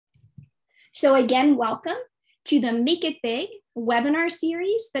So again, welcome to the Make It Big webinar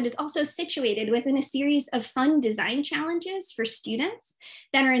series that is also situated within a series of fun design challenges for students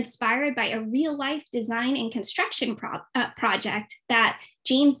that are inspired by a real-life design and construction project that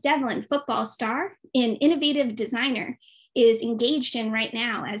James Develin, football star and innovative designer, is engaged in right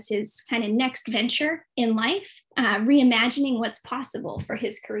now as his kind of next venture in life, reimagining what's possible for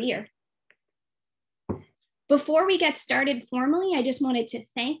his career. Before we get started formally, I just wanted to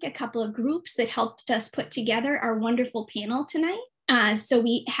thank a couple of groups that helped us put together our wonderful panel tonight. So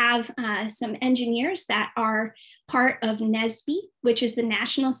we have some engineers that are part of NSBE, which is the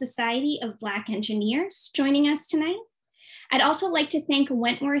National Society of Black Engineers, joining us tonight. I'd also like to thank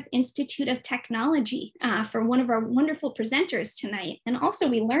Wentworth Institute of Technology for one of our wonderful presenters tonight. And also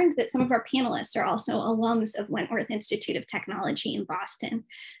we learned that some of our panelists are also alums of Wentworth Institute of Technology in Boston.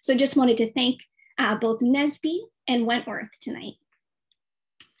 So just wanted to thank both NSBE and Wentworth tonight.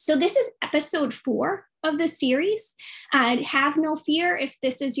 So this is episode 4 of the series. Have no fear if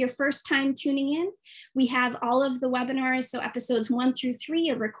this is your first time tuning in. We have all of the webinars, so episodes 1 through 3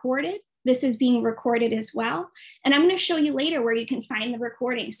 are recorded. This is being recorded as well. And I'm going to show you later where you can find the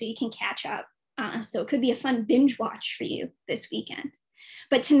recording so you can catch up. So it could be a fun binge watch for you this weekend.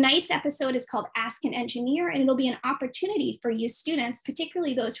 But tonight's episode is called Ask an Engineer, and it'll be an opportunity for you students,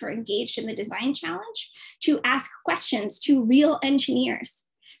 particularly those who are engaged in the design challenge, to ask questions to real engineers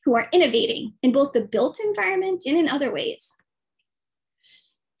who are innovating in both the built environment and in other ways.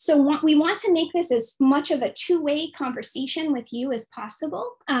 So we want to make this as much of a two-way conversation with you as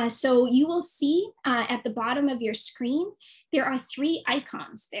possible. So you will see at the bottom of your screen, there are 3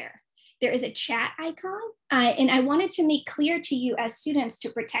 icons there. There is a chat icon, and I wanted to make clear to you as students to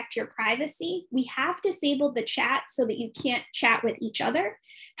protect your privacy. We have disabled the chat so that you can't chat with each other.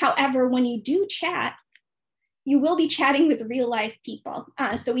 However, when you do chat, you will be chatting with real life people.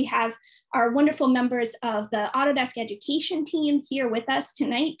 So we have our wonderful members of the Autodesk education team here with us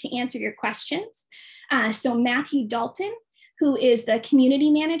tonight to answer your questions. So Matthew Dalton, who is the community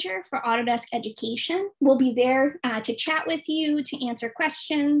manager for Autodesk education, will be there to chat with you, to answer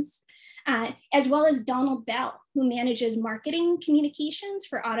questions. As well as Donald Bell, who manages marketing communications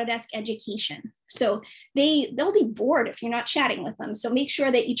for Autodesk Education. So they'll be bored if you're not chatting with them. So make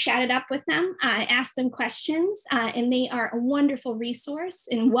sure that you chat it up with them, ask them questions, and they are a wonderful resource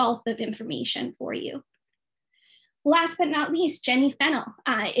and wealth of information for you. Last but not least, Jenny Fennell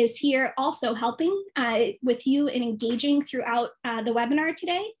is here also helping with you and engaging throughout the webinar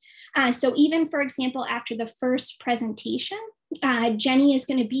today. So even, for example, after the first presentation, Jenny is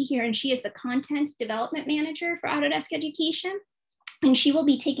going to be here, and she is the content development manager for Autodesk Education, and she will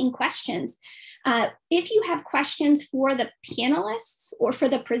be taking questions. If you have questions for the panelists or for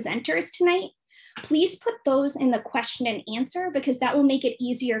the presenters tonight, please put those in the question and answer, because that will make it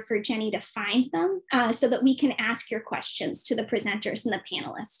easier for Jenny to find them so that we can ask your questions to the presenters and the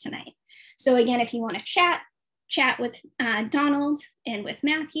panelists tonight. So again, if you want to chat with Donald and with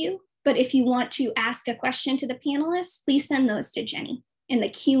Matthew. But if you want to ask a question to the panelists, please send those to Jenny in the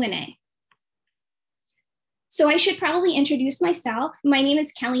Q&A. So I should probably introduce myself. My name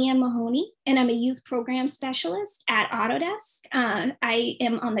is Kellyanne Mahoney, and I'm a youth program specialist at Autodesk. I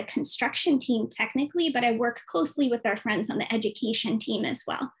am on the construction team technically, but I work closely with our friends on the education team as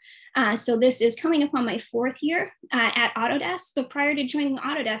well. So this is coming up on my 4th year at Autodesk, but prior to joining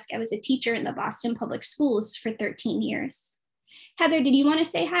Autodesk, I was a teacher in the Boston Public Schools for 13 years. Heather, did you want to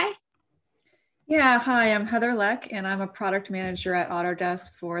say hi? Yeah, hi, I'm Heather Leck, and I'm a product manager at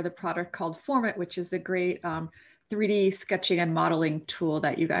Autodesk for the product called Format, which is a great 3D sketching and modeling tool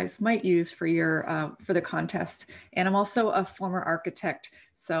that you guys might use for your for the contest. And I'm also a former architect,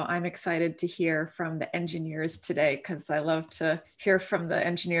 so I'm excited to hear from the engineers today, because I love to hear from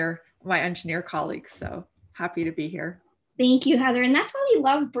my engineer colleagues. So happy to be here. Thank you, Heather. And that's why we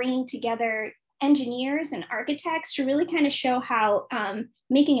love bringing together engineers and architects to really kind of show how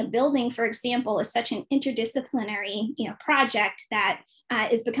making a building, for example, is such an interdisciplinary project that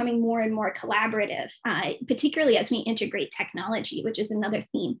is becoming more and more collaborative, particularly as we integrate technology, which is another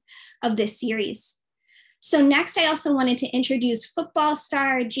theme of this series. So next, I also wanted to introduce football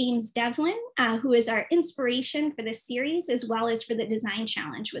star James Develin, who is our inspiration for this series, as well as for the design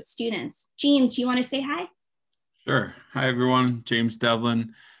challenge with students. James, do you want to say hi? Sure. Hi, everyone. James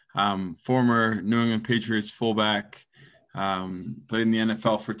Develin. Former New England Patriots fullback, played in the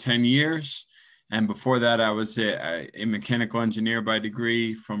NFL for 10 years. And before that, I was a mechanical engineer by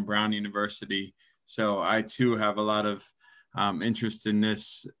degree from Brown University. So I too have a lot of interest in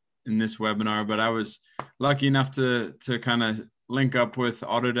this webinar, but I was lucky enough to kind of link up with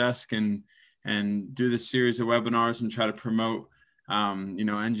Autodesk and do this series of webinars and try to promote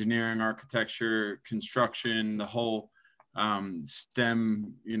engineering, architecture, construction, the whole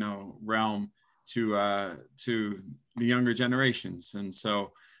STEM, realm to the younger generations. And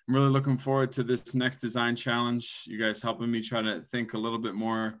so I'm really looking forward to this next design challenge. You guys helping me try to think a little bit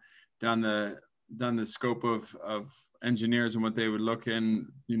more down the scope of engineers and what they would look in,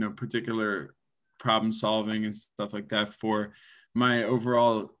 particular problem solving and stuff like that for my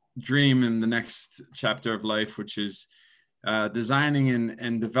overall dream in the next chapter of life, which is designing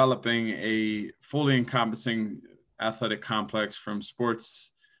and developing a fully encompassing athletic complex from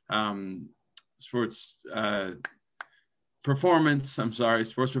sports performance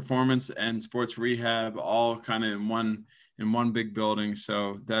and sports rehab, all kind of in one big building.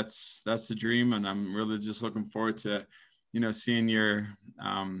 So that's the dream, and I'm really just looking forward to seeing your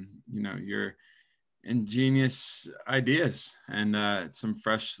your ingenious ideas and some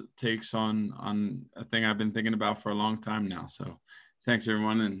fresh takes on a thing I've been thinking about for a long time now. So thanks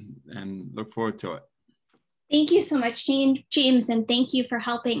everyone, and look forward to it. Thank you so much, James, and thank you for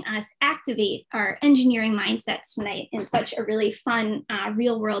helping us activate our engineering mindsets tonight in such a really fun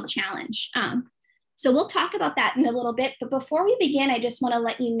real world challenge. So we'll talk about that in a little bit, but before we begin, I just want to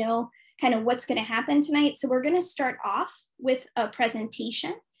let you know kind of what's going to happen tonight. So we're going to start off with a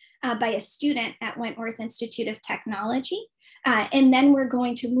presentation by a student at Wentworth Institute of Technology. And then we're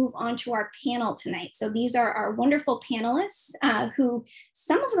going to move on to our panel tonight. So these are our wonderful panelists who,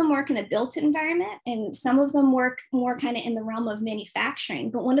 some of them work in the built environment and some of them work more kind of in the realm of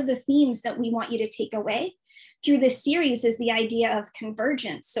manufacturing. But one of the themes that we want you to take away through this series is the idea of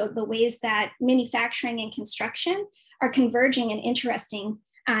convergence. So the ways that manufacturing and construction are converging in interesting,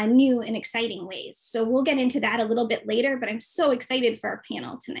 new and exciting ways. So we'll get into that a little bit later, but I'm so excited for our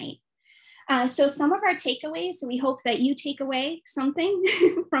panel tonight. So some of our takeaways, so we hope that you take away something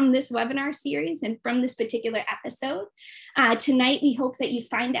from this webinar series and from this particular episode. Tonight, we hope that you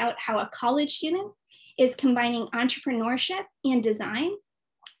find out how a college student is combining entrepreneurship and design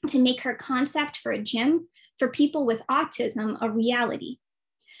to make her concept for a gym for people with autism a reality.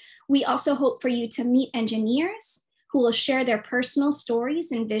 We also hope for you to meet engineers who will share their personal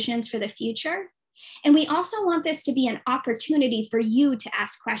stories and visions for the future. And we also want this to be an opportunity for you to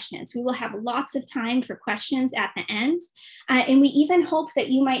ask questions. We will have lots of time for questions at the end. And we even hope that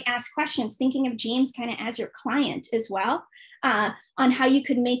you might ask questions, thinking of James kind of as your client as well, on how you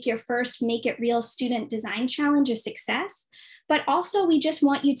could make your first Make It Real student design challenge a success. But also, we just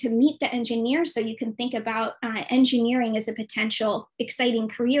want you to meet the engineers so you can think about engineering as a potential exciting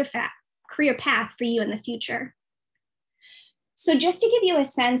career path for you in the future. So just to give you a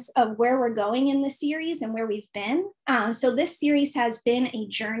sense of where we're going in the series and where we've been, so this series has been a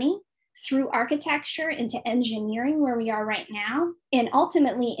journey through architecture into engineering, where we are right now, and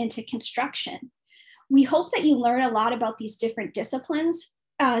ultimately into construction. We hope that you learn a lot about these different disciplines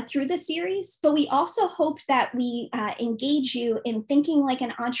through the series, but we also hope that we engage you in thinking like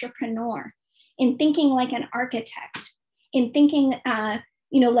an entrepreneur, in thinking like an architect, in thinking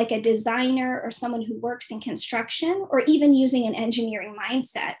like a designer or someone who works in construction, or even using an engineering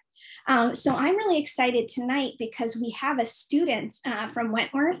mindset. So I'm really excited tonight because we have a student from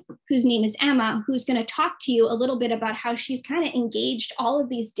Wentworth whose name is Emma, who's going to talk to you a little bit about how she's kind of engaged all of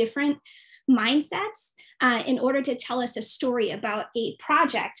these different mindsets in order to tell us a story about a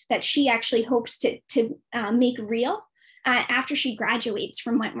project that she actually hopes to make real after she graduates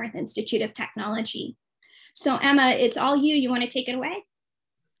from Wentworth Institute of Technology. So Emma, it's all you. You want to take it away?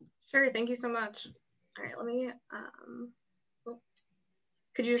 Sure, thank you so much. All right, let me,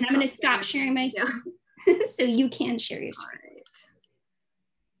 could you I'm going to stop sharing my screen so you can share your screen.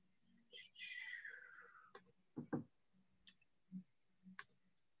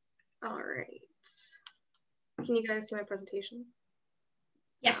 All right. Can you guys see my presentation?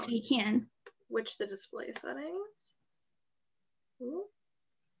 Yes, we can. Switch the display settings. Ooh.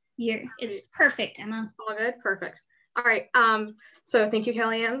 It's perfect, Emma. All good, perfect. All right, so thank you,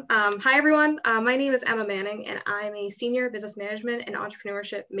 Kellyanne. Hi, everyone. My name is Emma Manning, and I'm a senior business management and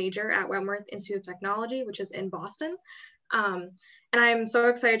entrepreneurship major at Wentworth Institute of Technology, which is in Boston. And I'm so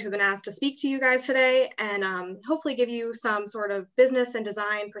excited to have been asked to speak to you guys today and hopefully give you some sort of business and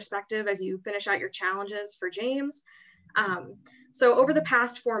design perspective as you finish out your challenges for James. So over the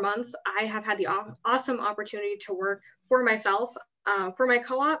past 4 months, I have had the awesome opportunity to work for myself, for my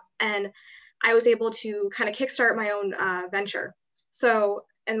co-op, and I was able to kind of kickstart my own venture.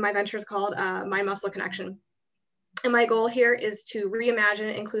 And my venture is called My Muscle Connection. And my goal here is to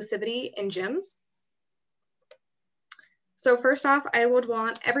reimagine inclusivity in gyms. So first off, I would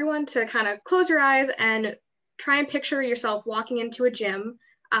want everyone to kind of close your eyes and try and picture yourself walking into a gym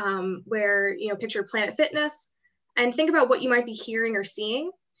where, picture Planet Fitness, and think about what you might be hearing or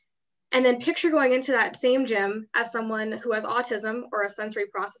seeing. And then picture going into that same gym as someone who has autism or a sensory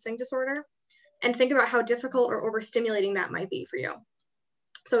processing disorder, and think about how difficult or overstimulating that might be for you.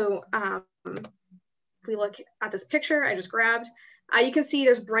 So if we look at this picture I just grabbed, you can see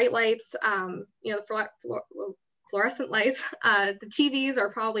there's bright lights, you know, fluorescent lights. The TVs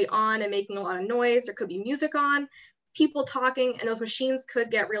are probably on and making a lot of noise. There could be music on, people talking, and those machines could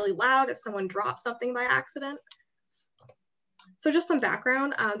get really loud if someone drops something by accident. So just some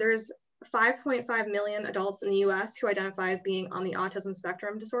background, there's 5.5 million adults in the US who identify as being on the autism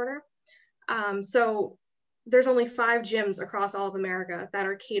spectrum disorder. So there's only 5 gyms across all of America that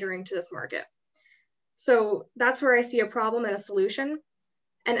are catering to this market. So that's where I see a problem and a solution.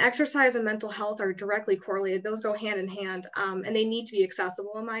 And exercise and mental health are directly correlated. Those go hand in hand, and they need to be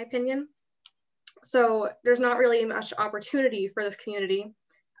accessible, in my opinion. So there's not really much opportunity for this community,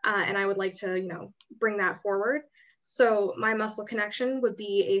 and I would like to, you know, bring that forward. So my muscle connection would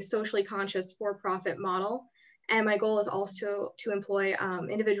be a socially conscious for-profit model, and my goal is also to employ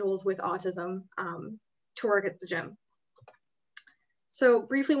individuals with autism to work at the gym. So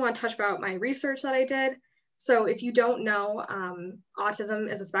briefly want to touch about my research that I did. So if you don't know,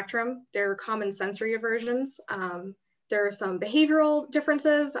 autism is a spectrum. There are common sensory aversions. There are some behavioral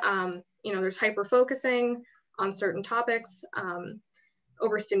differences. You know, there's hyper-focusing on certain topics,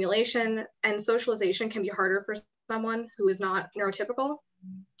 overstimulation, and socialization can be harder for someone who is not neurotypical,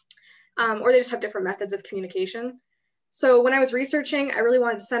 or they just have different methods of communication. So when I was researching, I really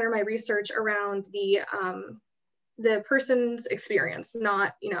wanted to center my research around the person's experience,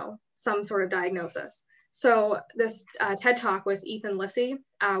 not, you know, some sort of diagnosis. So this TED Talk with Ethan Lissy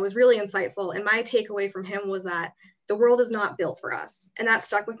was really insightful. And my takeaway from him was that the world is not built for us. And that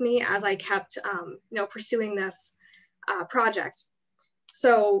stuck with me as I kept, you know, pursuing this project.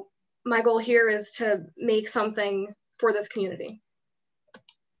 So my goal here is to make something for this community.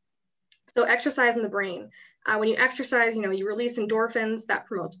 So exercise in the brain. When you exercise, you know, you release endorphins that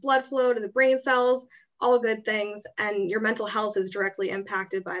promotes blood flow to the brain cells, all good things, and your mental health is directly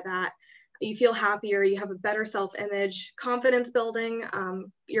impacted by that. You feel happier, you have a better self-image, confidence building,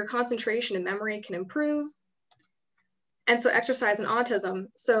 your concentration and memory can improve. And so exercise and autism.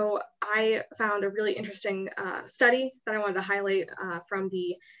 So I found a really interesting study that I wanted to highlight from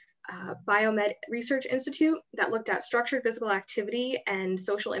the Biomed Research Institute that looked at structured physical activity and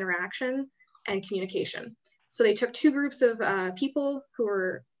social interaction and communication. So they took 2 groups of people who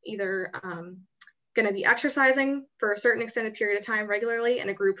were either going to be exercising for a certain extended period of time regularly, and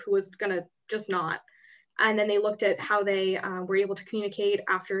a group who was going to just not. And then they looked at how they were able to communicate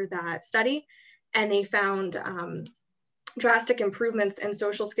after that study, and they found drastic improvements in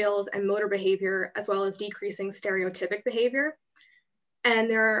social skills and motor behavior, as well as decreasing stereotypic behavior.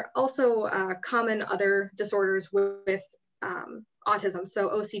 And there are also common other disorders with autism, so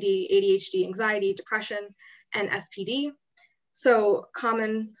OCD, ADHD, anxiety, depression, and SPD. So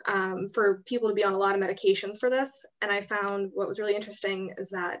common for people to be on a lot of medications for this. And I found what was really interesting is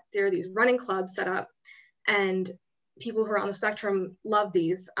that there are these running clubs set up, and people who are on the spectrum love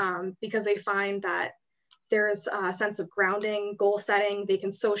these because they find that there's a sense of grounding, goal setting, they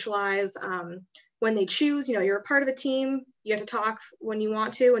can socialize. When they choose, you know, you're a part of a team, you have to talk when you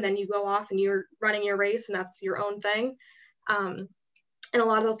want to, and then you go off and you're running your race and that's your own thing. And a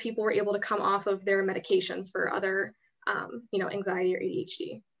lot of those people were able to come off of their medications for other you know, anxiety or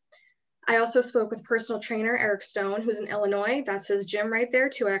ADHD. I also spoke with personal trainer Eric Stone, who's in Illinois. That's his gym right there,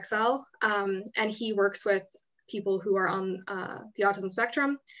 2XL. And he works with people who are on the autism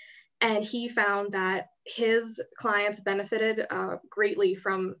spectrum. And he found that his clients benefited greatly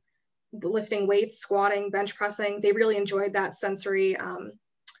from lifting weights, squatting, bench pressing. They really enjoyed that sensory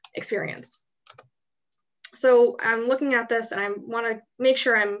experience. So I'm looking at this and I want to make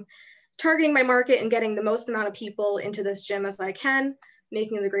sure I'm targeting my market and getting the most amount of people into this gym as I can,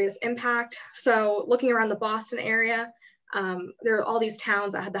 making the greatest impact. So looking around the Boston area, there are all these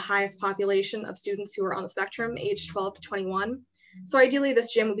towns that had the highest population of students who are on the spectrum, aged 12 to 21. So ideally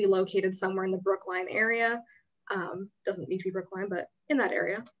this gym would be located somewhere in the Brookline area. Doesn't need to be Brookline, but in that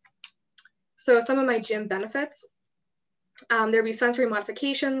area. So some of my gym benefits, there'd be sensory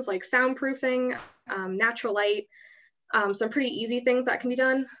modifications like soundproofing, natural light, some pretty easy things that can be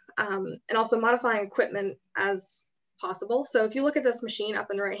done. And also modifying equipment as possible. So if you look at this machine up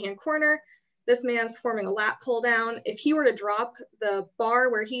in the right-hand corner, this man's performing a lat pull down. If he were to drop the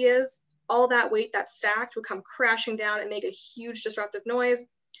bar where he is, all that weight that's stacked would come crashing down and make a huge disruptive noise.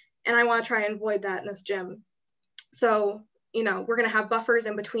 And I want to try and avoid that in this gym. So, you know, we're going to have buffers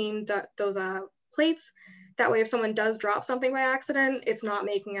in between those plates. That way, if someone does drop something by accident, it's not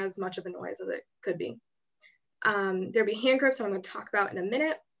making as much of a noise as it could be. There'll be hand grips that I'm going to talk about in a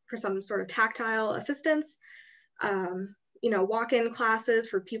minute for some sort of tactile assistance. Walk-in classes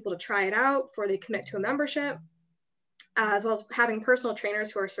for people to try it out before they commit to a membership, as well as having personal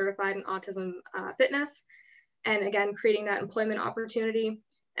trainers who are certified in autism fitness, and again, creating that employment opportunity,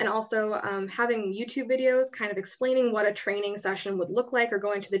 and also having YouTube videos kind of explaining what a training session would look like or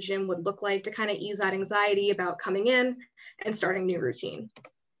going to the gym would look like to kind of ease that anxiety about coming in and starting a new routine.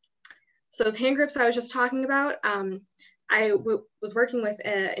 So those hand grips I was just talking about, I was working with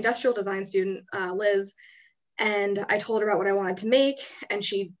an industrial design student, Liz, and I told her about what I wanted to make, and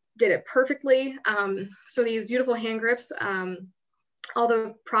she did it perfectly. So these beautiful hand grips, all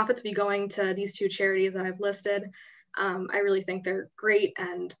the profits be going to these two charities that I've listed. I really think they're great,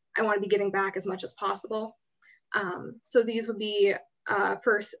 and I want to be giving back as much as possible. So these would be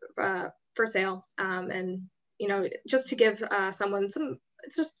for sale, and just to give someone some,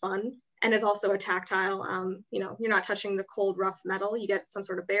 it's just fun, and it's also a tactile. You're not touching the cold, rough metal. You get some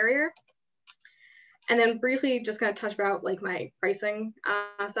sort of barrier. And then briefly, just going to touch about like my pricing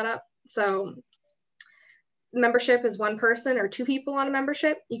setup. So membership is one person or two people on a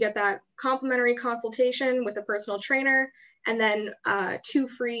membership. You get that complimentary consultation with a personal trainer, and then 2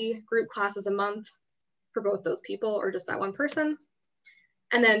 free group classes a month for both those people or just that one person.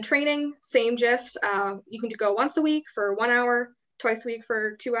 And then training, same gist. You can go once a week for 1 hour, twice a week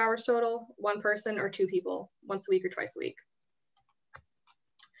for 2 hours total, one person or two people, once a week or twice a week.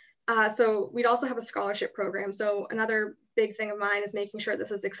 So we'd also have a scholarship program. So another big thing of mine is making sure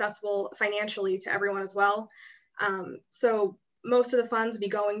this is accessible financially to everyone as well. So most of the funds would be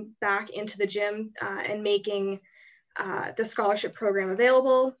going back into the gym and making the scholarship program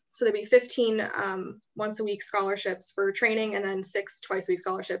available. So there'd be 15 once a week scholarships for training, and then 6 twice a week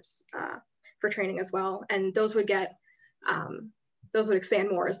scholarships for training as well. And those would expand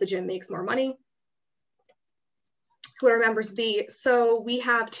more as the gym makes more money. What our members be. So we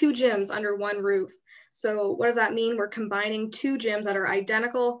have 2 gyms under one roof. So what does that mean? We're combining 2 gyms that are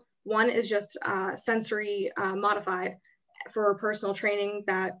identical. One is just sensory modified for personal training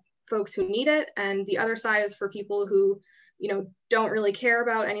that folks who need it, and the other side is for people who don't really care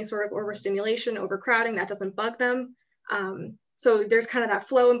about any sort of overstimulation, overcrowding. That doesn't bug them. So there's kind of that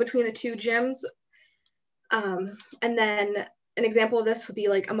flow in between the 2 gyms. And then an example of this would be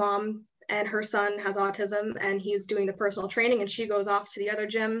like a mom and her son has autism, and he's doing the personal training, and she goes off to the other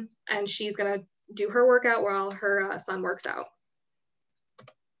gym and she's going to do her workout while her son works out.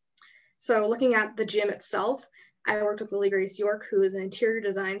 So looking at the gym itself, I worked with Lily Grace York, who is an interior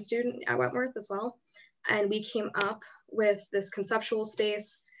design student at Wentworth as well. And we came up with this conceptual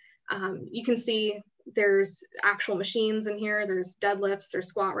space. You can see there's actual machines in here. There's deadlifts, there's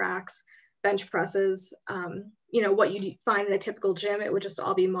squat racks, bench presses, what you find in a typical gym. It would just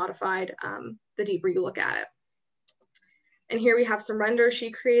all be modified the deeper you look at it. And here we have some renders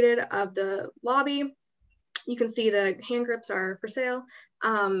she created of the lobby. You can see the hand grips are for sale.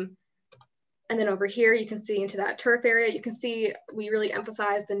 And then over here, you can see into that turf area, you can see we really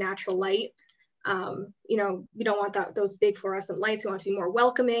emphasize the natural light. We don't want those big fluorescent lights. We want it to be more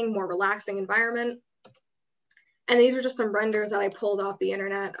welcoming, more relaxing environment. And these are just some renders that I pulled off the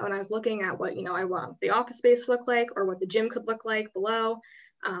internet when I was looking at what, I want the office space to look like, or what the gym could look like below.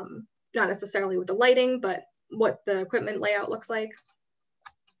 Not necessarily with the lighting, but what the equipment layout looks like.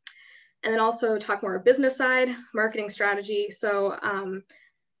 And then also talk more business side, marketing strategy. So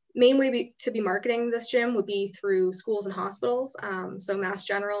main way to be marketing this gym would be through schools and hospitals. So Mass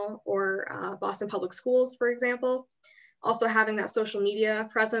General or Boston Public Schools, for example. Also having that social media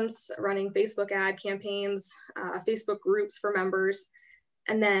presence, running Facebook ad campaigns, Facebook groups for members,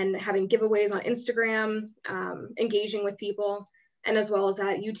 and then having giveaways on Instagram, engaging with people, and as well as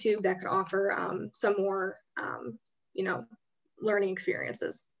that YouTube that could offer some more, learning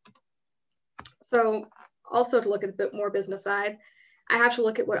experiences. So also to look at a bit more business side, I have to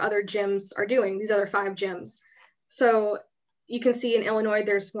look at what other gyms are doing, these other 5 gyms. So you can see in Illinois,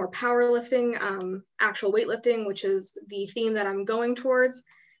 there's more powerlifting, actual weightlifting, which is the theme that I'm going towards.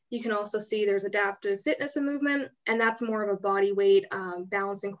 You can also see there's adaptive fitness and movement, and that's more of a body weight,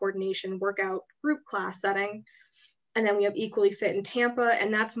 balance and coordination workout group class setting. And then we have Equally Fit in Tampa,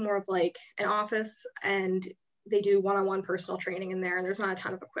 and that's more of like an office, and they do one-on-one personal training in there, and there's not a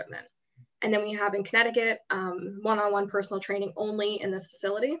ton of equipment. And then we have in Connecticut, one-on-one personal training only in this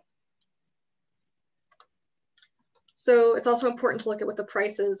facility. So it's also important to look at what the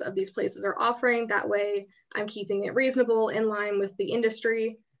prices of these places are offering. That way I'm keeping it reasonable, in line with the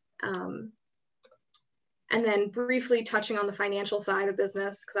industry. And then briefly touching on the financial side of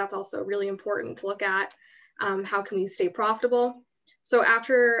business, because that's also really important to look at. How can we stay profitable? So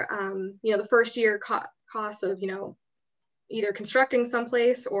after the first year costs of, either constructing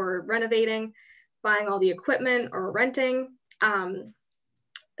someplace or renovating, buying all the equipment or renting. I'd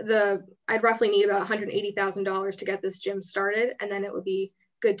roughly need about $180,000 to get this gym started, and then it would be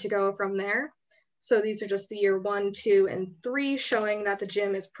good to go from there. So these are just the year 1, 2, and 3 showing that the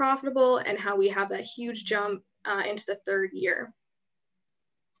gym is profitable and how we have that huge jump into the 3rd year.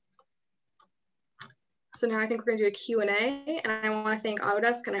 So now I think we're gonna do a Q&A, and I wanna thank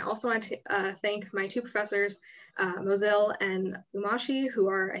Autodesk, and I also want to thank my 2 professors, Mozil and Umashi, who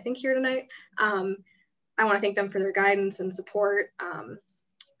are, I think, here tonight. I wanna thank them for their guidance and support.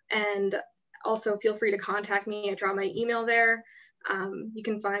 And also feel free to contact me. I drop my email there. You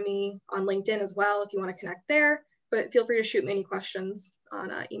can find me on LinkedIn as well if you wanna connect there, but feel free to shoot me any questions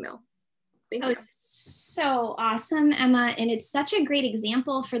on email. Thank you. So awesome, Emma. And it's such a great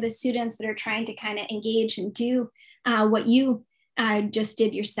example for the students that are trying to kind of engage and do what you just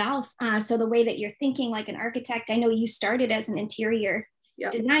did yourself. So the way that you're thinking like an architect, I know you started as an interior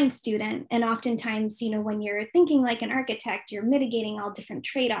design student. And oftentimes, when you're thinking like an architect, you're mitigating all different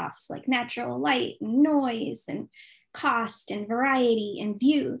trade-offs like natural light and noise and cost and variety and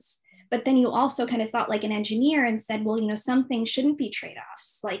views. But then you also kind of thought like an engineer and said, well, some things shouldn't be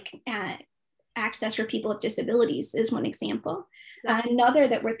trade-offs, like access for people with disabilities is one example. Another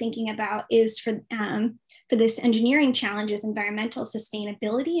that we're thinking about is for this engineering challenge is environmental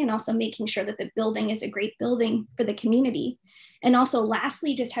sustainability, and also making sure that the building is a great building for the community. And also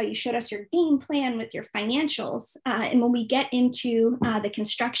lastly, just how you showed us your game plan with your financials. And when we get into the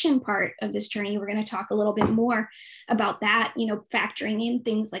construction part of this journey, we're going to talk a little bit more about that, factoring in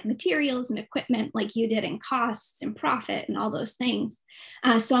things like materials and equipment like you did, and costs and profit and all those things.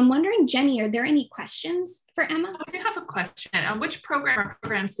 So I'm wondering, Jenny, are there any questions for Emma? I have a question. Which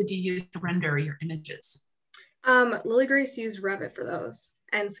programs did you use to render your images? Lily Grace used Revit for those,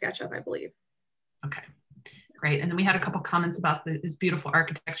 and SketchUp, I believe. Okay, great. And then we had a couple comments about this beautiful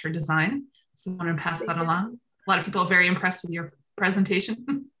architecture design. So I want to pass that along. A lot of people are very impressed with your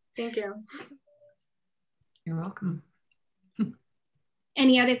presentation. Thank you. You're welcome.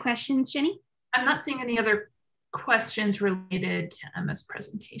 Any other questions, Jenny? I'm not seeing any other questions related to Emma's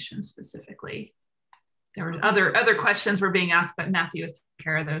presentation specifically. There were other questions were being asked, but Matthew was taking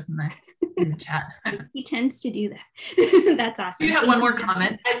care of those in the chat. He tends to do that. That's awesome. You have one more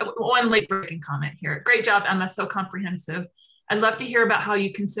comment, one late breaking comment here. Great job, Emma, so comprehensive. I'd love to hear about how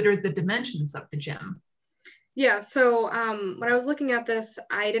you considered the dimensions of the gym. Yeah, so when I was looking at this,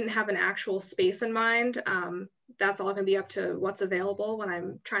 I didn't have an actual space in mind. That's all gonna be up to what's available when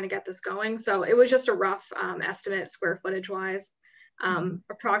I'm trying to get this going. So it was just a rough estimate square footage wise.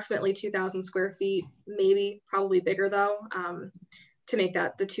 Approximately 2,000 square feet, maybe, probably bigger though, to make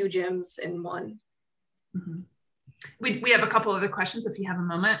that the 2 gyms in one. Mm-hmm. We have a couple other questions if you have a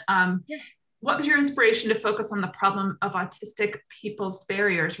moment. What was your inspiration to focus on the problem of autistic people's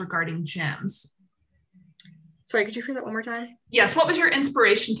barriers regarding gyms? Sorry, could you repeat that one more time? Yes, what was your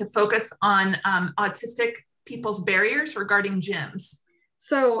inspiration to focus on autistic people's barriers regarding gyms?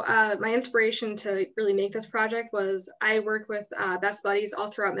 So my inspiration to really make this project was I worked with best buddies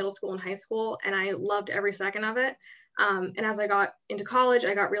all throughout middle school and high school, and I loved every second of it. And as I got into college,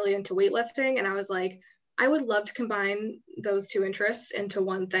 I got really into weightlifting, and I was like, I would love to combine those 2 interests into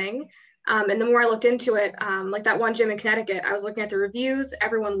one thing. And the more I looked into it, like that one gym in Connecticut, I was looking at the reviews,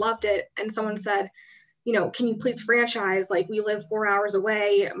 everyone loved it, and someone said, can you please franchise? Like, we live 4 hours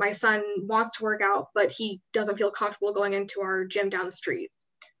away. My son wants to work out, but he doesn't feel comfortable going into our gym down the street.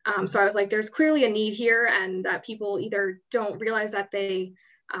 So I was like, there's clearly a need here, and that people either don't realize that they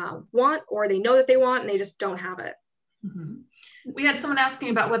want, or they know that they want, and they just don't have it. Mm-hmm. We had someone asking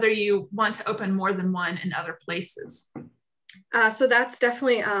about whether you want to open more than one in other places. So that's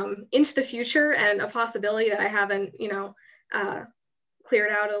definitely into the future and a possibility that I haven't,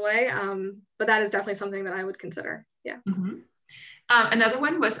 cleared out of the way. But that is definitely something that I would consider. Yeah. Mm-hmm. Another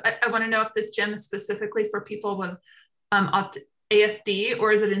one was, I want to know if this gym is specifically for people with ASD,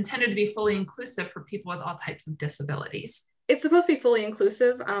 or is it intended to be fully inclusive for people with all types of disabilities? It's supposed to be fully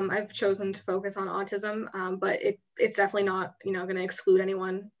inclusive. I've chosen to focus on autism, but it's definitely not, going to exclude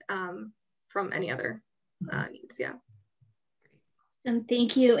anyone from any other needs. Yeah. Awesome,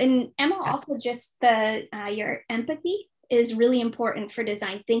 thank you. And Emma, also just your empathy is really important for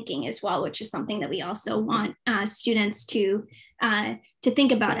design thinking as well, which is something that we also want students to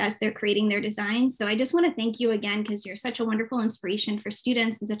think about as they're creating their designs. So I just want to thank you again, because you're such a wonderful inspiration for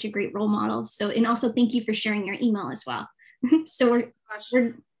students and such a great role model. So, and also thank you for sharing your email as well. So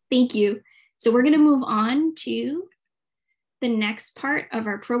thank you. So we're going to move on to the next part of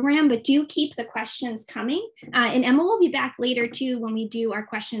our program, but do keep the questions coming. And Emma will be back later too when we do our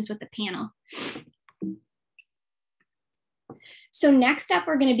questions with the panel. So next up,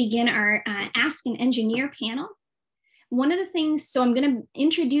 we're going to begin our Ask an Engineer panel. One of the things, so I'm going to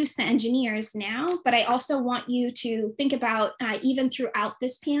introduce the engineers now, but I also want you to think about, even throughout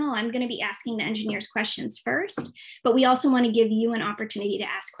this panel, I'm going to be asking the engineers questions first, but we also want to give you an opportunity to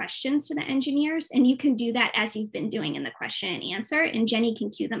ask questions to the engineers, and you can do that as you've been doing in the question and answer, and Jenny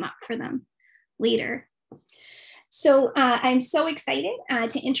can queue them up for them later. So I'm so excited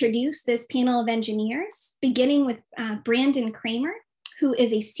to introduce this panel of engineers, beginning with Brandon Kramer, who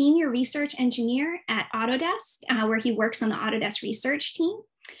is a senior research engineer at Autodesk, where he works on the Autodesk research team.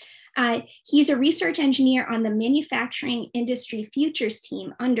 He's a research engineer on the manufacturing industry futures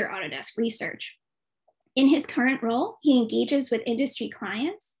team under Autodesk Research. In his current role, he engages with industry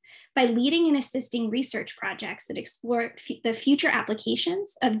clients by leading and assisting research projects that explore the future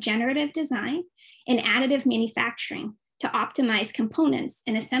applications of generative design and additive manufacturing to optimize components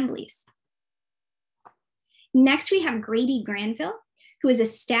and assemblies. Next, we have Grady Granville, who is a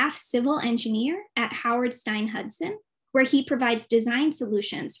staff civil engineer at Howard Stein Hudson, where he provides design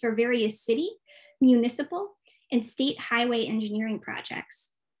solutions for various city, municipal, and state highway engineering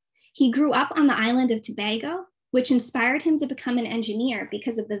projects. He grew up on the island of Tobago, which inspired him to become an engineer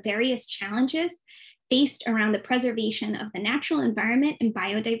because of the various challenges faced around the preservation of the natural environment and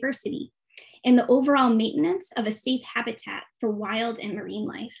biodiversity, and the overall maintenance of a safe habitat for wild and marine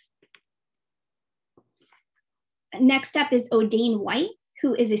life. Next up is O'Dane White,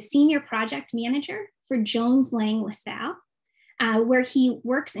 who is a senior project manager for Jones Lang LaSalle, where he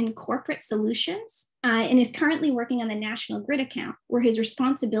works in corporate solutions and is currently working on the National Grid account, where his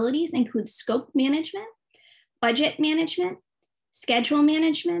responsibilities include scope management, budget management, schedule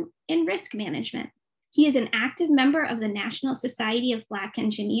management, and risk management. He is an active member of the National Society of Black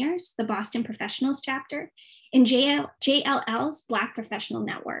Engineers, the Boston Professionals chapter, and JLL's Black Professional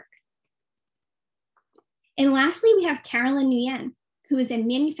Network. And lastly, we have Carolyn Nguyen, who is a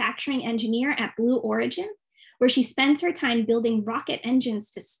manufacturing engineer at Blue Origin, where she spends her time building rocket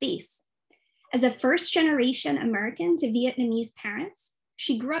engines to space. As a first-generation American to Vietnamese parents,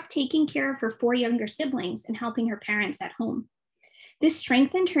 she grew up taking care of her 4 younger siblings and helping her parents at home. This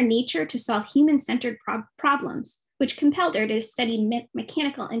strengthened her nature to solve human-centered problems, which compelled her to study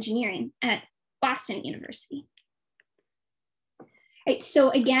mechanical engineering at Boston University. Right, so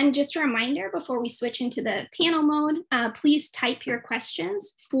again, just a reminder before we switch into the panel mode, please type your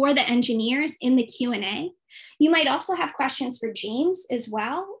questions for the engineers in the Q&A. You might also have questions for James as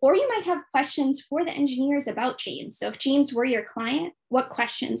well, or you might have questions for the engineers about James. So if James were your client, what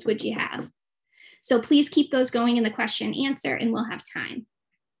questions would you have? So please keep those going in the question and answer, and we'll have time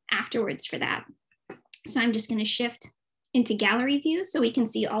afterwards for that. So I'm just going to shift into gallery view so we can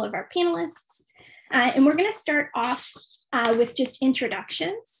see all of our panelists. And we're going to start off with just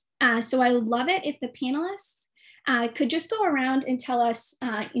introductions. So I would love it if the panelists could just go around and tell us,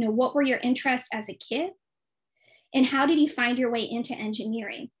 what were your interests as a kid? And how did you find your way into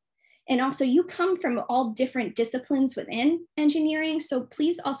engineering? And also, you come from all different disciplines within engineering. So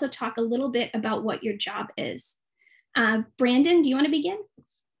please also talk a little bit about what your job is. Brandon, do you want to begin?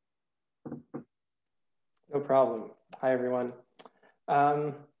 No problem. Hi, everyone.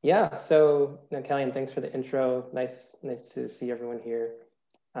 Yeah, so Kellyanne, thanks for the intro. Nice to see everyone here.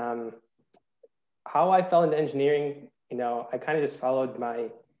 How I fell into engineering, I kind of just followed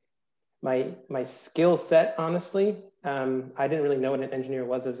my skill set, honestly. I didn't really know what an engineer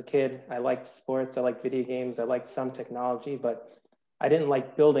was as a kid. I liked sports, I liked video games, I liked some technology, but I didn't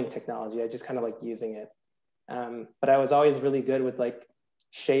like building technology. I just kind of liked using it. But I was always really good with like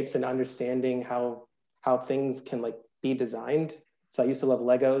shapes and understanding how things can like be designed. So I used to love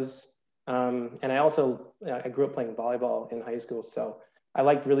Legos. And I grew up playing volleyball in high school. So I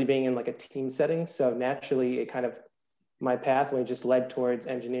liked really being in like a team setting. So naturally it kind of, my pathway just led towards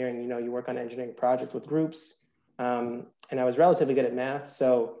engineering. You work on engineering projects with groups. And I was relatively good at math.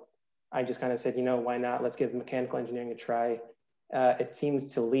 So I just kind of said, why not? Let's give mechanical engineering a try. It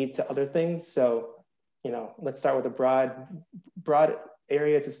seems to lead to other things. So, let's start with a broad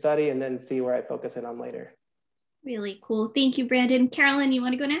area to study and then see where I focus in on later. Really cool. Thank you, Brandon. Carolyn, you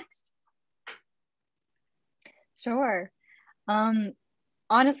want to go next? Sure.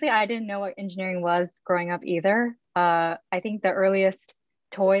 Honestly, I didn't know what engineering was growing up either. I think the earliest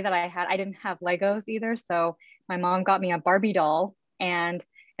toy that I had, I didn't have Legos either. So my mom got me a Barbie doll, and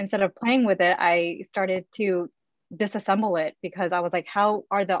instead of playing with it, I started to disassemble it because I was like, how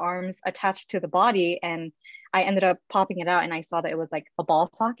are the arms attached to the body? And I ended up popping it out and I saw that it was like a ball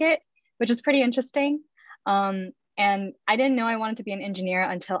socket, which was pretty interesting. And I didn't know I wanted to be an engineer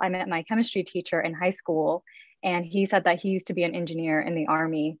until I met my chemistry teacher in high school. And he said that he used to be an engineer in the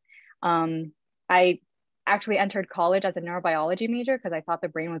Army. I actually entered college as a neurobiology major because I thought the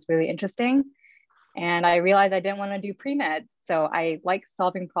brain was really interesting. And I realized I didn't want to do pre-med. So I like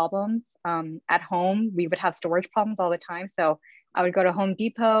solving problems. At home, we would have storage problems all the time. So I would go to Home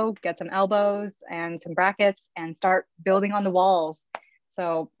Depot, get some elbows and some brackets and start building on the walls.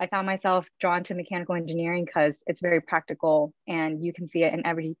 So I found myself drawn to mechanical engineering because it's very practical and you can see it in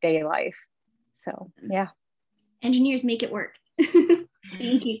everyday life. So yeah. Engineers make it work.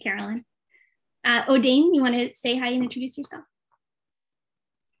 Thank you, Carolyn. O'Dane, you want to say hi and introduce yourself?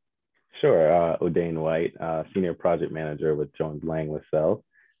 Sure, O'Dane White, Senior Project Manager with Jones Lang LaSalle.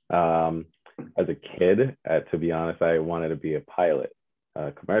 As a kid, to be honest, I wanted to be a pilot,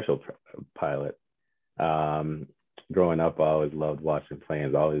 a commercial pilot. Growing up, I always loved watching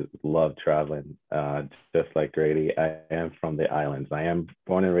planes, I always loved traveling. Just like Grady, I am from the islands. I am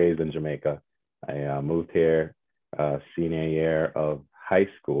born and raised in Jamaica. I moved here senior year of high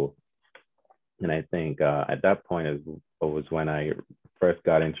school. And I think at that point was when I first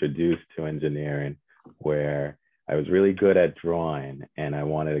got introduced to engineering, where I was really good at drawing and I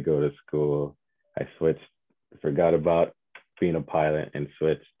wanted to go to school. I forgot about being a pilot and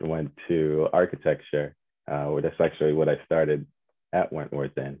went to architecture, where that's actually what I started at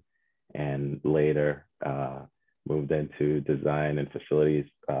Wentworth in, and later moved into design and facilities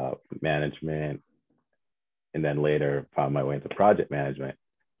management, and then later found my way into project management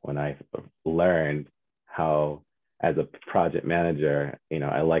when I learned how, as a project manager,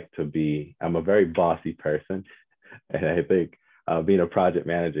 I'm a very bossy person. And I think being a project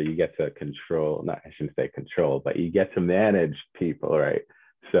manager, you get to control, I shouldn't say control, but you get to manage people, right?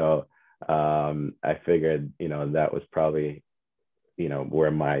 So I figured, that was probably,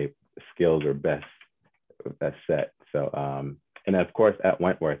 where my skills are best set. So, and of course, at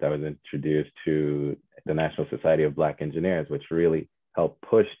Wentworth, I was introduced to the National Society of Black Engineers, which really helped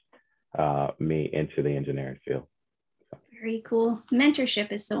push me into the engineering field. Very cool.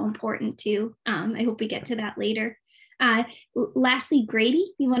 Mentorship is so important too. I hope we get to that later. Lastly,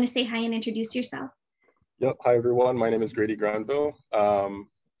 Grady, you want to say hi and introduce yourself? Yep. Hi, everyone. My name is Grady Granville.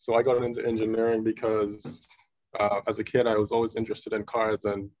 So I got into engineering because as a kid, I was always interested in cars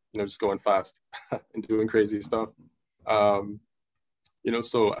and, just going fast and doing crazy stuff.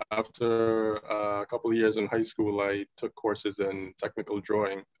 So after a couple of years in high school, I took courses in technical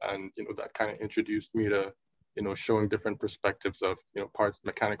drawing, and, that kind of introduced me to, showing different perspectives of, parts,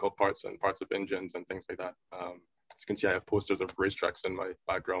 mechanical parts and parts of engines and things like that. As you can see, I have posters of racetracks in my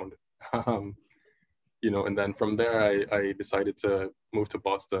background. And then from there, I decided to move to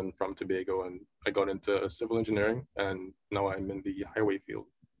Boston from Tobago, and I got into civil engineering, and now I'm in the highway field.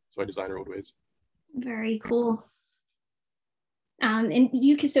 So I design roadways. Very cool. And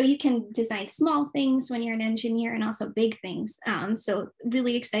you can design small things when you're an engineer and also big things. So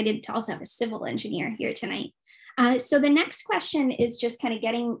really excited to also have a civil engineer here tonight. So the next question is just kind of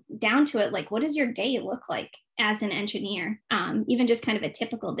getting down to it. Like, what does your day look like as an engineer? Even just kind of a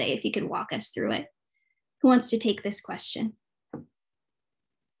typical day, if you could walk us through it. Who wants to take this question?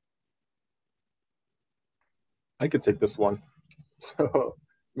 I could take this one. So,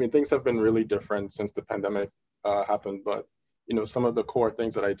 things have been really different since the pandemic happened, but some of the core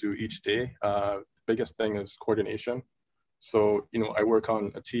things that I do each day, the biggest thing is coordination. So, I work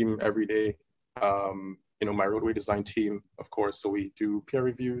on a team every day. My roadway design team, of course, so we do peer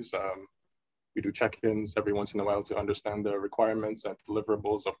reviews. We do check-ins every once in a while to understand the requirements and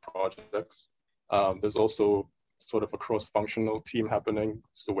deliverables of projects. There's also sort of a cross-functional team happening,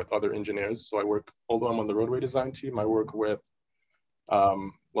 so with other engineers. So although I'm on the roadway design team, I work with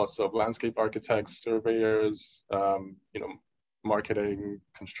lots of landscape architects, surveyors, marketing,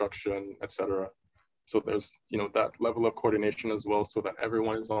 construction, etc. So there's, that level of coordination as well, so that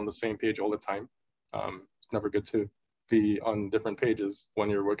everyone is on the same page all the time. It's never good to be on different pages when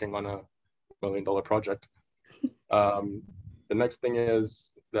you're working on $1 million project. The next thing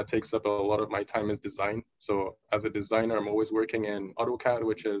that takes up a lot of my time is design. So as a designer, I'm always working in AutoCAD,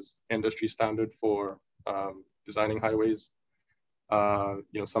 which is industry standard for designing highways.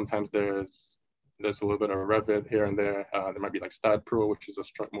 Sometimes there's a little bit of Revit here and there. There might be like STAAD.Pro, which is a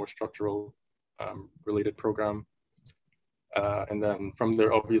more structural related program. And then from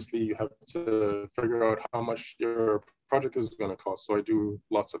there, obviously, you have to figure out how much your project is going to cost. So I do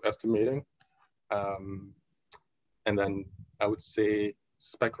lots of estimating. And then I would say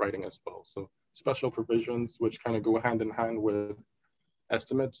spec writing as well. So special provisions, which kind of go hand in hand with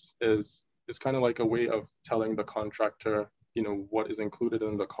estimates, is kind of like a way of telling the contractor, what is included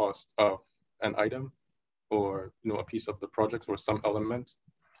in the cost of an item or, a piece of the project or some element,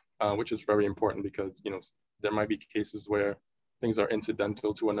 which is very important because, there might be cases where things are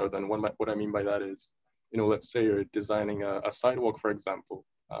incidental to another. And what I mean by that is, let's say you're designing a sidewalk, for example.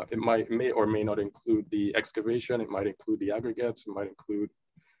 It may or may not include the excavation. It might include the aggregates. It might include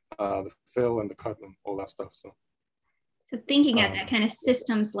the fill and the cut and all that stuff. So thinking at that kind of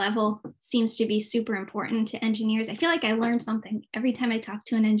systems level seems to be super important to engineers. I feel like I learn something every time I talk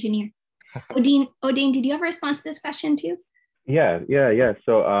to an engineer. Odin, did you have a response to this question too? Yeah.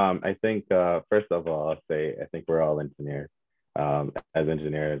 So I think first of all, I'll say I think we're all engineers. As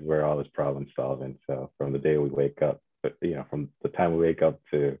engineers, we're always problem solving. So from the day we wake up, from the time we wake up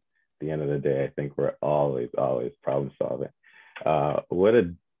to the end of the day, I think we're always problem solving. What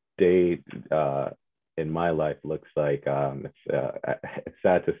a day in my life looks like. It's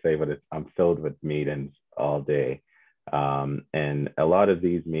sad to say, but I'm filled with meetings all day. And a lot of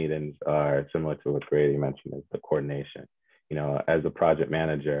these meetings are similar to what Grady mentioned, is the coordination. As a project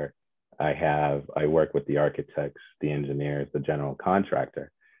manager, I work with the architects, the engineers, the general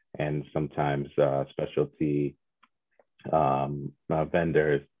contractor, and sometimes specialty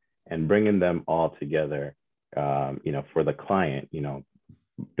vendors, and bringing them all together, for the client,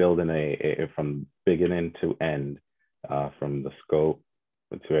 building from beginning to end, from the scope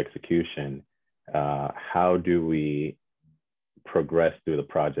to execution. How do we progress through the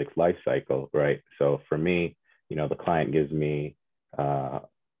project's life cycle, right? So for me, the client gives me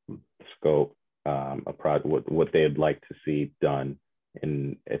scope, a project, what they'd like to see done,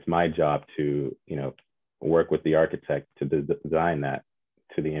 and it's my job to work with the architect to design that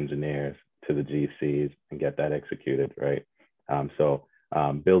to the engineers, to the GCs, and get that executed, right? So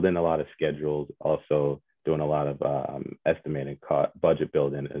building a lot of schedules, also doing a lot of estimating budget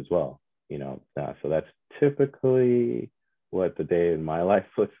building as well. So that's typically what the day in my life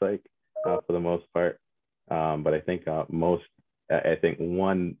looks like for the most part. But I think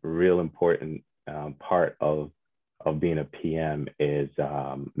one real important part of being a PM is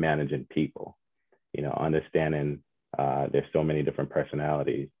managing people. Understanding there's so many different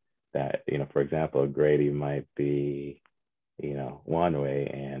personalities that, for example, Grady might be, one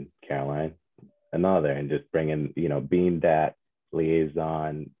way and Caroline another, and just bringing, being that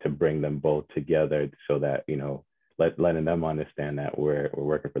liaison to bring them both together so that, letting them understand that we're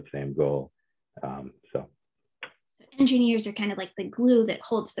working for the same goal. So engineers are kind of like the glue that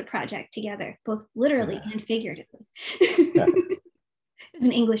holds the project together, both literally and figuratively. As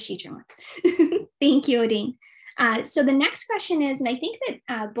an English teacher once. Thank you, Odin. So the next question is, and I think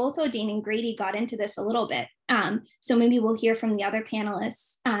that both Odin and Grady got into this a little bit, so maybe we'll hear from the other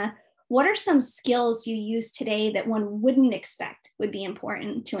panelists. What are some skills you use today that one wouldn't expect would be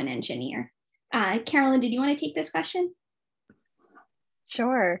important to an engineer? Carolyn, did you want to take this question?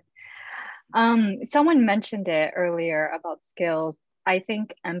 Sure. Someone mentioned it earlier about skills. I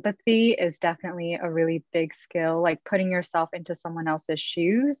think empathy is definitely a really big skill, like putting yourself into someone else's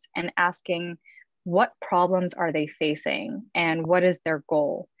shoes and asking what problems are they facing and what is their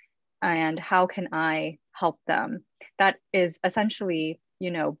goal and how can I help them? That is essentially,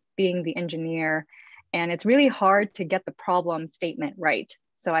 being the engineer. And it's really hard to get the problem statement right.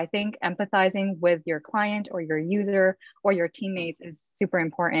 So I think empathizing with your client or your user or your teammates is super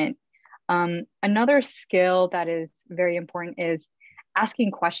important. Another skill that is very important is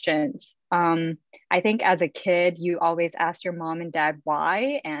asking questions. I think as a kid, you always ask your mom and dad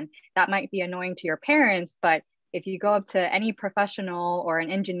why, and that might be annoying to your parents, but if you go up to any professional or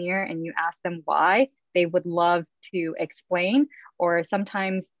an engineer and you ask them why, they would love to explain. Or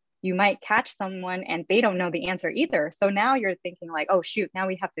sometimes you might catch someone and they don't know the answer either. So now you're thinking like, oh shoot, now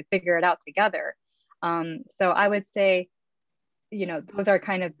we have to figure it out together. So I would say, those are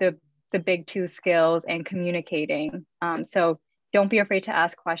kind of the big two skills, and communicating. So don't be afraid to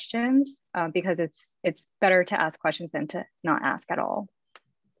ask questions because it's better to ask questions than to not ask at all.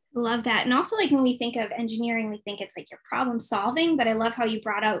 Love that. And also, like, when we think of engineering, we think it's like you're problem solving, but I love how you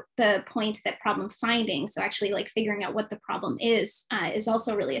brought out the point that problem finding. So actually, like, figuring out what the problem is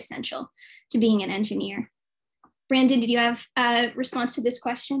also really essential to being an engineer. Brandon, did you have a response to this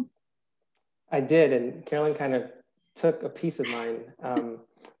question? I did, and Carolyn kind of took a piece of mine.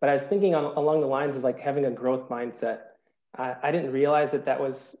 But I was thinking along the lines of like having a growth mindset. I didn't realize that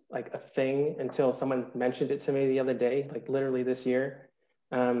was like a thing until someone mentioned it to me the other day, like literally this year.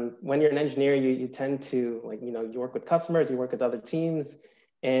 When you're an engineer, you tend to, like, you work with customers, you work with other teams.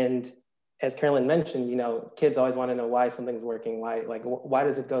 And as Carolyn mentioned, kids always want to know why something's working, why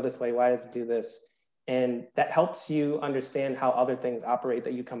does it go this way? Why does it do this? And that helps you understand how other things operate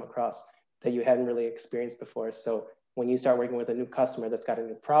that you come across that you hadn't really experienced before. So when you start working with a new customer that's got a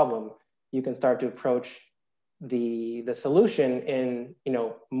new problem, you can start to approach the solution in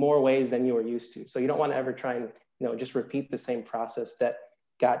more ways than you were used to. So you don't want to ever try and just repeat the same process that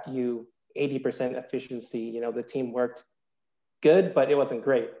got you 80% efficiency. You know, the team worked good, but it wasn't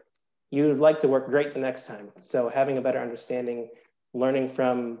great. You'd like to work great the next time. So having a better understanding, learning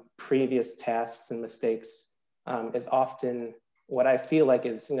from previous tasks and mistakes is often what I feel like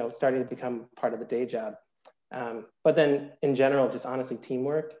is, you know, starting to become part of the day job. But then in general, just honestly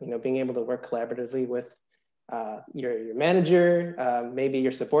teamwork, you know, being able to work collaboratively with your manager, maybe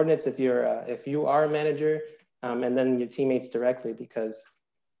your subordinates if you are a manager, and then your teammates directly, because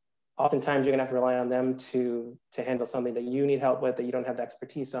oftentimes you're gonna have to rely on them to handle something that you need help with that you don't have the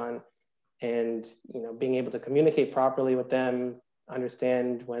expertise on. And, you know, being able to communicate properly with them,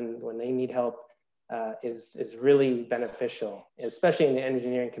 understand when they need help is really beneficial, especially in the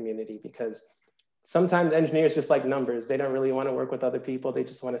engineering community, because sometimes engineers just like numbers. They don't really want to work with other people. They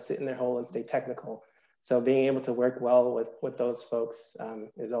just want to sit in their hole and stay technical. So being able to work well with those folks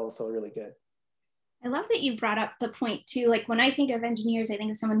is also really good. I love that you brought up the point too. Like when I think of engineers, I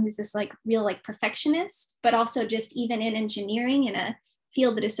think of someone who's this like real like perfectionist, but also just even in engineering in a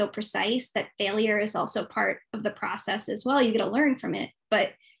field that is so precise that failure is also part of the process as well. You get to learn from it, but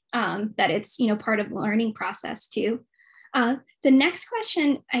that it's, you know, part of the learning process too. The next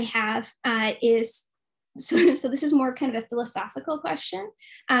question I have is, so this is more kind of a philosophical question.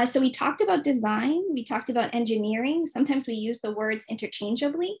 So we talked about design, we talked about engineering. Sometimes we use the words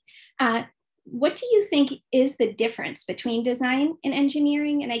interchangeably. What do you think is the difference between design and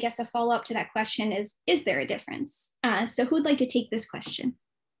engineering? And I guess a follow-up to that question is there a difference? So who would like to take this question?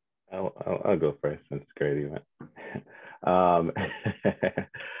 I'll go first since it's a great event.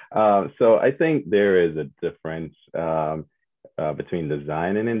 So I think there is a difference between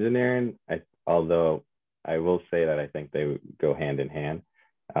design and engineering, although I will say that I think they go hand in hand.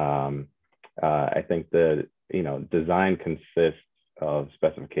 I think design consists of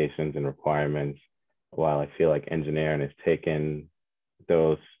specifications and requirements, while I feel like engineering is taking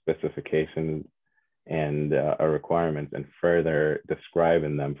those specifications and requirements and further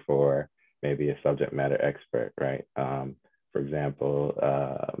describing them for maybe a subject matter expert, right? For example,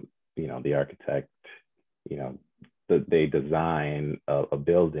 the architect, they design a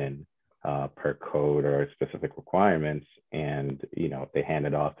building per code or specific requirements, and they hand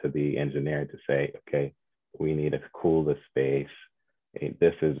it off to the engineer to say, okay, we need to cool the space.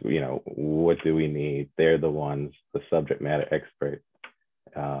 This is, what do we need? They're the ones, the subject matter experts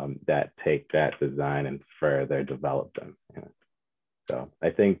that take that design and further develop them. So I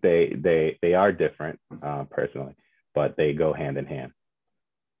think they are different personally, but they go hand in hand.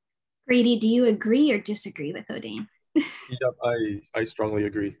 Grady, do you agree or disagree with Odane? Yep, I strongly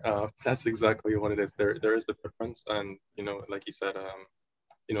agree. That's exactly what it is. There is a difference, and like you said,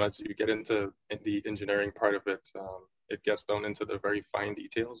 as you get into the engineering part of it, it gets down into the very fine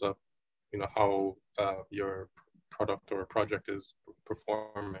details of how your product or project is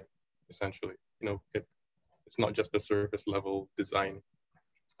performing. Essentially, it's not just the surface level design,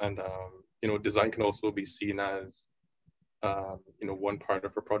 and design can also be seen as one part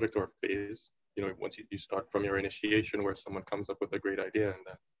of a project or a phase. Once you start from your initiation, where someone comes up with a great idea, and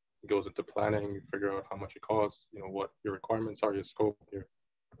then it goes into planning, you figure out how much it costs, what your requirements are, your scope, your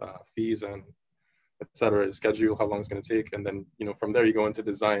fees, and etc., schedule, how long it's going to take, and then from there you go into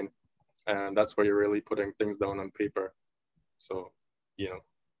design, and that's where you're really putting things down on paper. So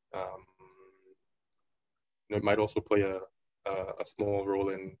it might also play a small role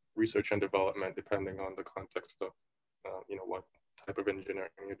in research and development, depending on the context of what type of engineering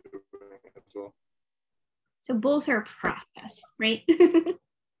you're doing as well. So both are process, right?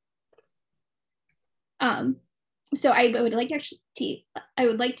 So I would like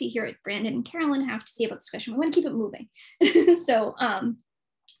to hear what Brandon and Carolyn have to say about this question. We want to keep it moving. So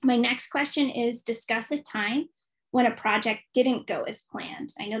my next question is, discuss a time when a project didn't go as planned.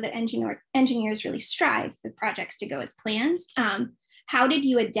 I know that engineers really strive for projects to go as planned. How did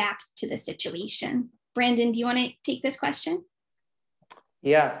you adapt to the situation? Brandon, do you want to take this question?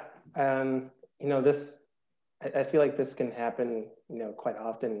 Yeah, I feel like this can happen, quite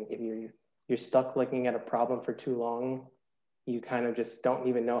often. If you're stuck looking at a problem for too long, you kind of just don't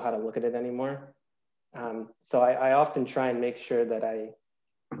even know how to look at it anymore. So I often try and make sure that I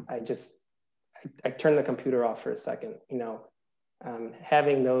turn the computer off for a second.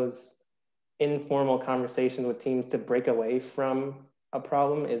 Having those informal conversations with teams to break away from a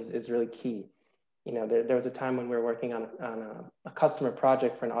problem is really key. There was a time when we were working on a customer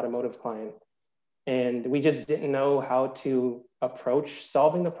project for an automotive client, and we just didn't know how to approach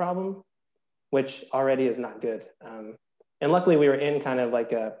solving the problem, which already is not good. And luckily we were in kind of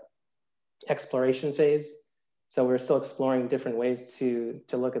like a exploration phase. So we were still exploring different ways to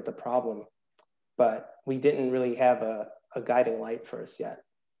look at the problem, but we didn't really have a guiding light for us yet.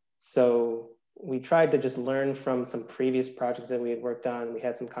 So we tried to just learn from some previous projects that we had worked on. We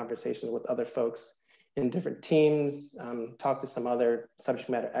had some conversations with other folks in different teams, talked to some other subject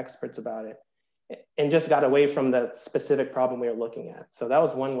matter experts about it, and just got away from the specific problem we were looking at. So that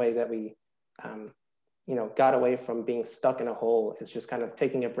was one way that we got away from being stuck in a hole. It's just kind of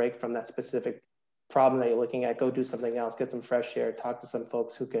taking a break from that specific problem that you're looking at, go do something else, get some fresh air, talk to some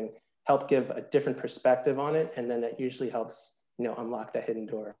folks who can help give a different perspective on it. And then that usually helps, unlock that hidden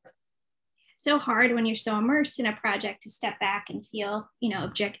door. So hard when you're so immersed in a project to step back and feel,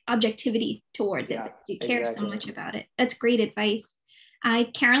 objectivity towards it. Yeah, you care so much about it. That's great advice.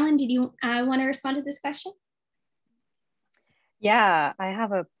 Carolyn, did you want to respond to this question? Yeah, I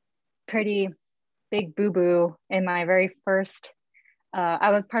have a pretty big boo-boo in my very first, I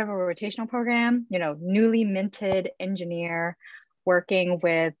was part of a rotational program, newly minted engineer working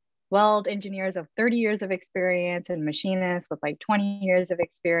with weld engineers of 30 years of experience and machinists with like 20 years of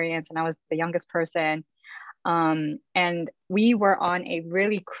experience. And I was the youngest person. And we were on a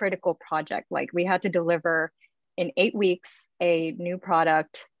really critical project. Like we had to deliver in 8 weeks a new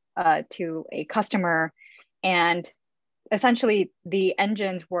product to a customer. And essentially the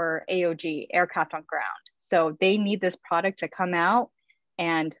engines were AOG, aircraft on ground. So they need this product to come out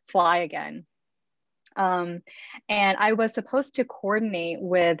and fly again. And I was supposed to coordinate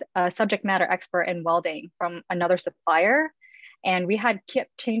with a subject matter expert in welding from another supplier. And we had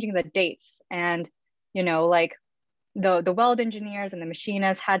kept changing the dates. And, like the weld engineers and the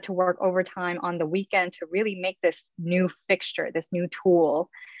machinists had to work overtime on the weekend to really make this new fixture, this new tool.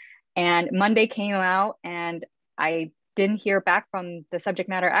 And Monday came out and I didn't hear back from the subject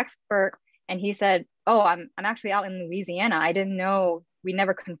matter expert. And he said, oh, I'm actually out in Louisiana. I didn't know, we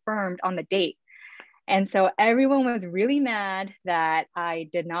never confirmed on the date. And so everyone was really mad that I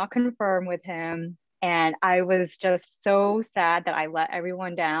did not confirm with him. And I was just so sad that I let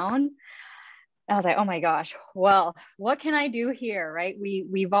everyone down. I was like, oh my gosh, well, what can I do here, right?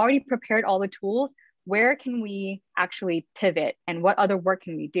 We've already prepared all the tools. Where can we actually pivot and what other work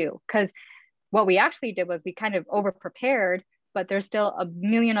can we do? Because what we actually did was we kind of over prepared, but there's still a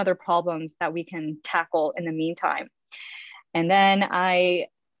million other problems that we can tackle in the meantime. And then I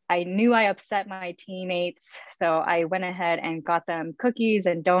knew I upset my teammates. So I went ahead and got them cookies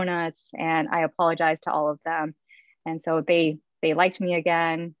and donuts and I apologized to all of them. And so they liked me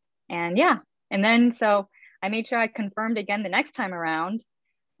again. And yeah, and then so I made sure I confirmed again the next time around.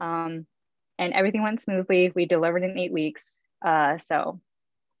 And everything went smoothly. We delivered in 8 weeks. So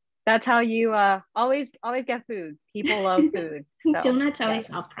that's how you always get food. People love food. So, donuts always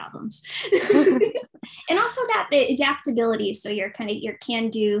solve problems. And also that the adaptability. So your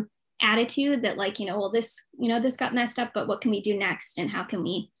can-do attitude that this got messed up, but what can we do next? And how can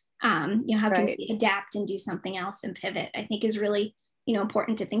we, how can we adapt and do something else and pivot? I think is really,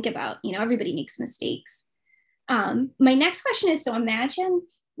 important to think about. Everybody makes mistakes. My next question is, so imagine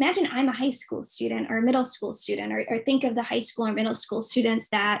I'm a high school student or a middle school student, or think of the high school or middle school students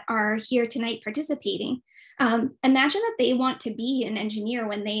that are here tonight participating. Imagine that they want to be an engineer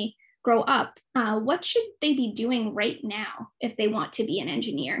when they grow up. What should they be doing right now if they want to be an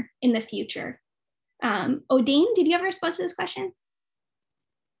engineer in the future? Odane, did you have a response to this question?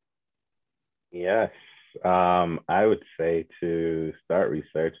 Yes. I would say to start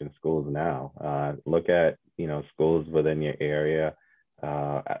research in schools now. Look at, schools within your area,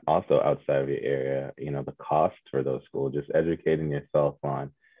 also outside of your area, the cost for those schools, just educating yourself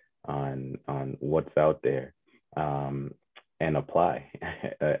on what's out there, and apply.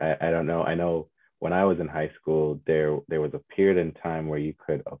 I don't know. I know when I was in high school, there was a period in time where you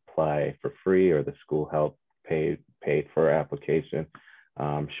could apply for free or the school helped paid for application.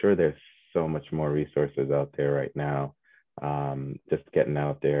 I'm sure there's so much more resources out there right now. Just getting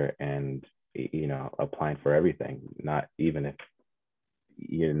out there and, applying for everything, not even if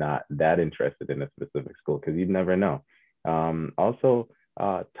you're not that interested in a specific school, because you'd never know. Also,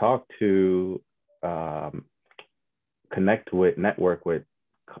 talk to, network with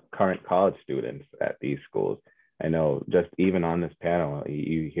current college students at these schools. I know just even on this panel,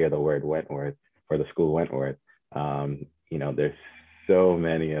 you hear the word Wentworth for the school Wentworth. There's so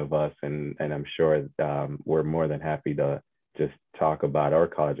many of us, and I'm sure we're more than happy to just talk about our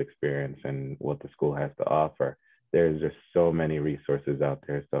college experience and what the school has to offer. There's just so many resources out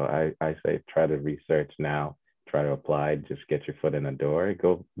there. So I say try to research now, try to apply, just get your foot in the door,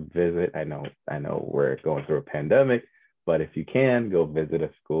 go visit. I know we're going through a pandemic, but if you can, go visit a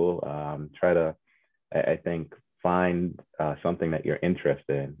school. Try to, I think, find something that you're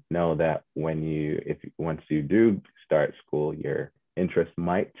interested in. Know that once you do start school, your interest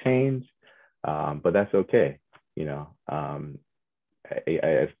might change, but that's okay.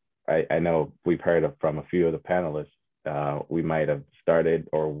 I know we've heard from a few of the panelists, we might have started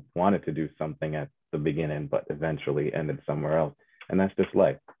or wanted to do something at the beginning, but eventually ended somewhere else. And that's just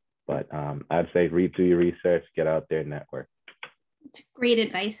life. But I'd say read through your research, get out there, network. It's great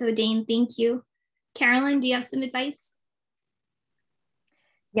advice, Odane. Thank you. Carolyn, do you have some advice?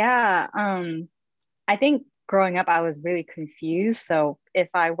 Yeah, I think growing up, I was really confused. So if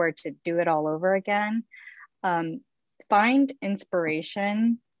I were to do it all over again, find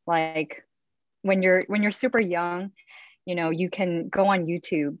inspiration. Like when you're super young, you know, you can go on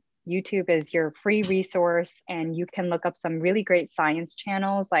YouTube. YouTube is your free resource, and you can look up some really great science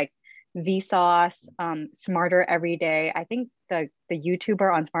channels like Vsauce, Smarter Every Day. I think the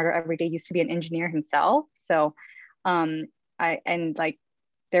YouTuber on Smarter Every Day used to be an engineer himself. So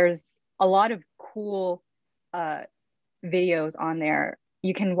there's a lot of cool videos on there.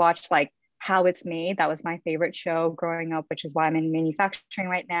 You can watch like How It's Made. That was my favorite show growing up, which is why I'm in manufacturing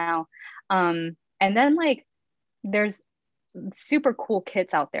right now. And then like there's super cool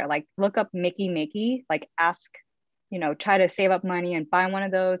kits out there. Like look up Mickey, like ask, you know, try to save up money and buy one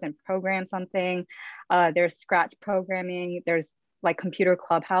of those and program something. There's Scratch programming. There's like Computer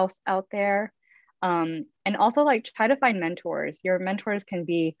Clubhouse out there. And also like try to find mentors. Your mentors can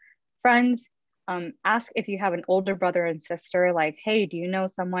be friends. Ask if you have an older brother and sister, like, hey, do you know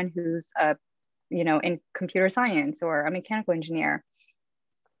someone who's in computer science or a mechanical engineer?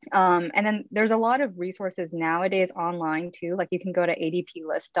 And then there's a lot of resources nowadays online too. Like you can go to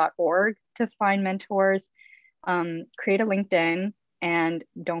adplist.org to find mentors. Create a LinkedIn and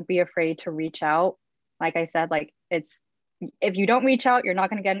don't be afraid to reach out. Like I said, like if you don't reach out, you're not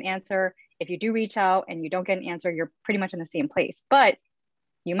going to get an answer. If you do reach out and you don't get an answer, you're pretty much in the same place, but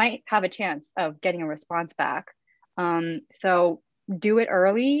you might have a chance of getting a response back. So do it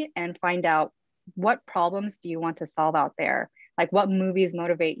early and find out what problems do you want to solve out there? Like what movies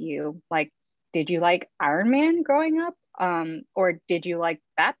motivate you? Like, did you like Iron Man growing up? Or did you like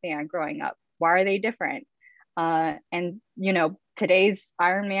Batman growing up? Why are they different? And you know, today's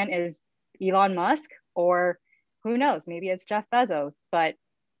Iron Man is Elon Musk, or who knows, maybe it's Jeff Bezos, but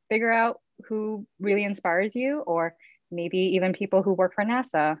figure out who really inspires you, or maybe even people who work for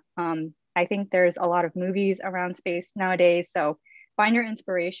NASA. I think there's a lot of movies around space nowadays. So find your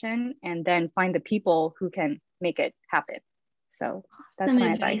inspiration and then find the people who can make it happen. So that's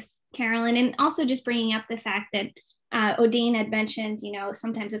my advice, Carolyn. And also just bringing up the fact that Odane had mentioned, you know,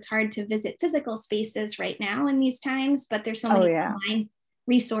 sometimes it's hard to visit physical spaces right now in these times, but there's so many online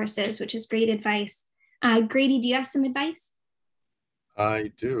resources, which is great advice. Grady, do you have some advice?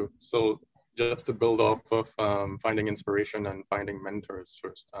 I do. So just to build off of finding inspiration and finding mentors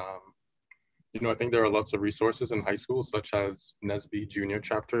first, you know, I think there are lots of resources in high school, such as NSBE junior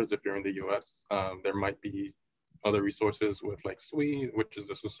chapters. If you're in the US, there might be other resources with like SWE, which is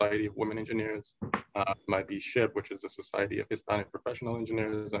the Society of Women Engineers, might be SHIP, which is the Society of Hispanic Professional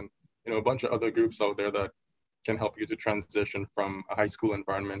Engineers, and you know, a bunch of other groups out there that can help you to transition from a high school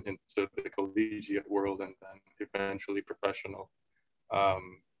environment into the collegiate world and then eventually professional.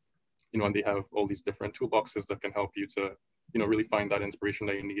 You know, and they have all these different toolboxes that can help you to, you know, really find that inspiration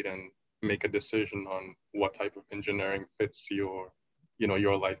that you need and make a decision on what type of engineering fits your, you know,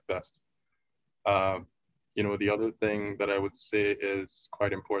 your life best. You know, the other thing that I would say is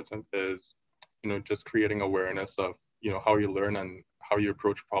quite important is, you know, just creating awareness of, you know, how you learn and how you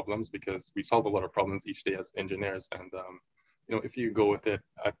approach problems, because we solve a lot of problems each day as engineers. And, you know, if you go with it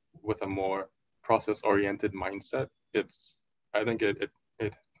with a more process-oriented mindset, I think it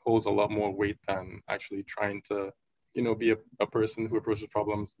holds a lot more weight than actually trying to, you know, be a person who approaches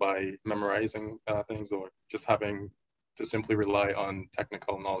problems by memorizing things or just having to simply rely on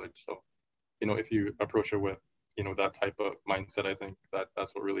technical knowledge. So, you know, if you approach it with, you know, that type of mindset, I think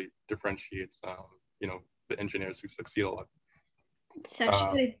that's what really differentiates, you know, the engineers who succeed a lot. Such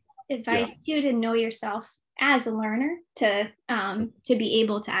good advice too, to know yourself as a learner, to be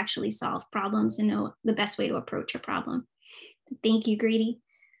able to actually solve problems and know the best way to approach a problem. Thank you, Grady.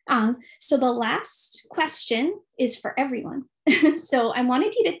 So the last question is for everyone. So I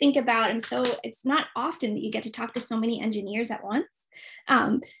wanted you to think about, and so it's not often that you get to talk to so many engineers at once.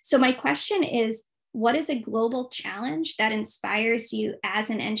 So my question is, what is a global challenge that inspires you as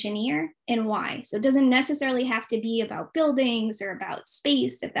an engineer and why? So it doesn't necessarily have to be about buildings or about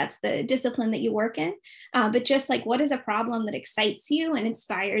space, if that's the discipline that you work in, but just like, what is a problem that excites you and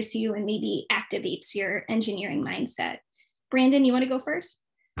inspires you and maybe activates your engineering mindset? Brandon, you want to go first?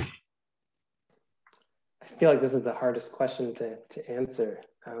 I feel like this is the hardest question to answer.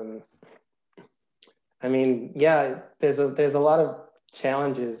 I mean, yeah, there's a lot of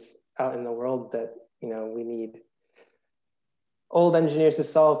challenges out in the world that, you know, we need old engineers to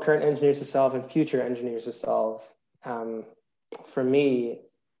solve, current engineers to solve, and future engineers to solve. For me,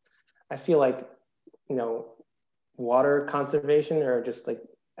 I feel like, you know, water conservation, or just like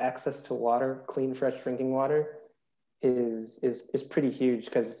access to water, clean, fresh drinking water, is pretty huge,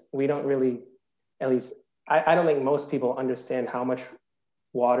 because we don't really, at least I don't think most people understand how much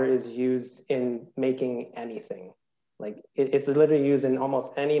water is used in making anything. Like it's literally used in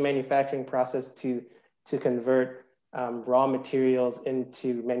almost any manufacturing process to convert raw materials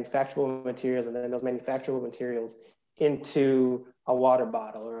into manufacturable materials, and then those manufacturable materials into a water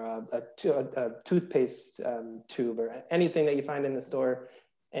bottle, or a toothpaste tube, or anything that you find in the store.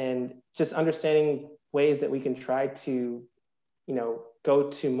 And just understanding ways that we can try to, you know, go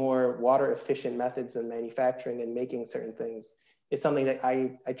to more water efficient methods in manufacturing and making certain things is something that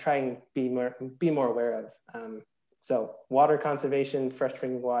I try and be more aware of. So water conservation, fresh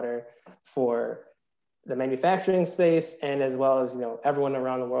drinking water for the manufacturing space, and as well as, you know, everyone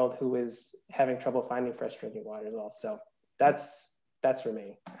around the world who is having trouble finding fresh drinking water as well. So that's for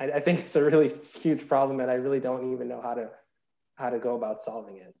me. I think it's a really huge problem, and I really don't even know how to go about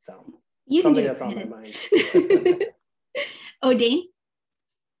solving it. So you something that's on my mind. Oh, Dane?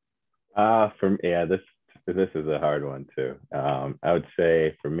 For me, yeah, this is a hard one too. I would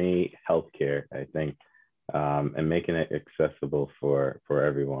say for me, healthcare, I think, and making it accessible for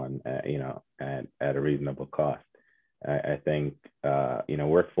everyone, you know, at a reasonable cost. I think, you know,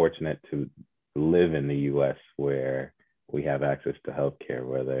 we're fortunate to live in the U.S. where we have access to healthcare,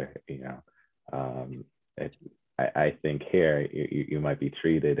 whether, you know, I think here you might be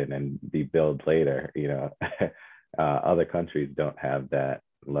treated and then be billed later, you know. Other countries don't have that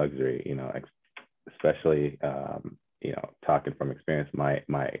luxury, you know, especially, you know, talking from experience, my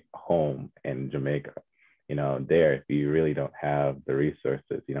home in Jamaica, you know, there, if you really don't have the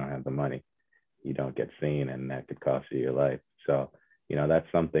resources, you don't have the money, you don't get seen, and that could cost you your life. So, you know,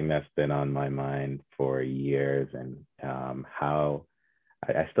 that's something that's been on my mind for years, and how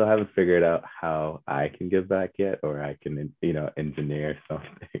I still haven't figured out how I can give back yet, or I can, you know, engineer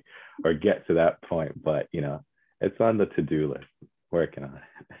something or get to that point. But, you know, it's on the to-do list, working on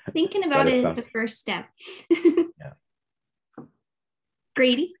it. Thinking about it is the first step. Yeah.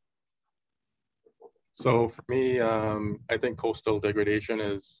 Grady? So for me, I think coastal degradation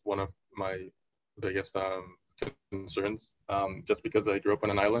is one of my biggest concerns, just because I grew up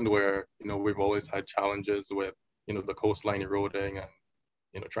on an island where, you know, we've always had challenges with, you know, the coastline eroding, and,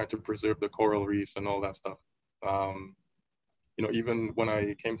 you know, trying to preserve the coral reefs and all that stuff. You know, even when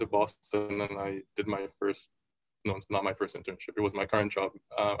I came to Boston and I did my first, no, it's not my first internship, it was my current job.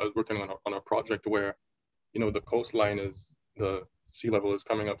 I was working on a project where, you know, the coastline the sea level is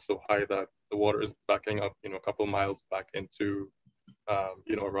coming up so high that the water is backing up, you know, a couple miles back into,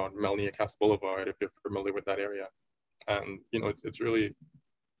 you know, around Melnia Cass Boulevard, if you're familiar with that area. And, you know, it's really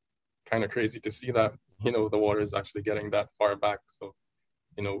kind of crazy to see that, you know, the water is actually getting that far back. So,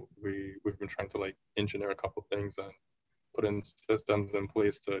 you know, we've been trying to like engineer a couple things and put in systems in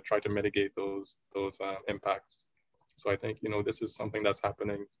place to try to mitigate those impacts. So I think, you know, this is something that's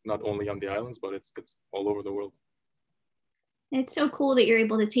happening not only on the islands, but it's all over the world. It's so cool that you're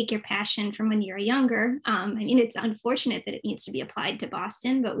able to take your passion from when you're younger. I mean, it's unfortunate that it needs to be applied to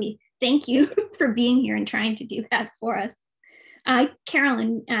Boston, but we thank you for being here and trying to do that for us.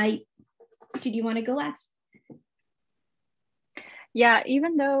 Carolyn, did you want to go last? Yeah,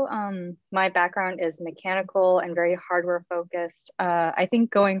 even though my background is mechanical and very hardware focused, I think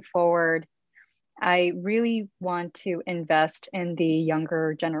going forward, I really want to invest in the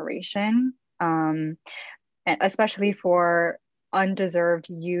younger generation, especially for undeserved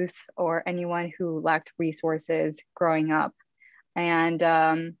youth or anyone who lacked resources growing up. And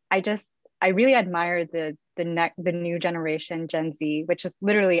I really admire the new generation, Gen Z, which is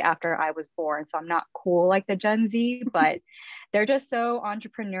literally after I was born. So I'm not cool like the Gen Z, but they're just so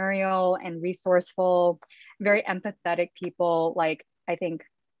entrepreneurial and resourceful, very empathetic people. Like, I think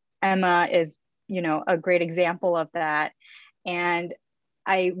Emma is, you know, a great example of that. And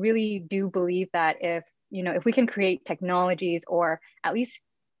I really do believe that if we can create technologies, or at least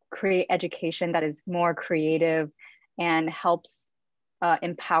create education that is more creative and helps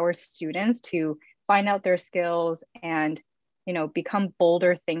empower students to find out their skills and, you know, become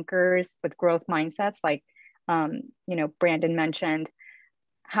bolder thinkers with growth mindsets, like, you know, Brandon mentioned,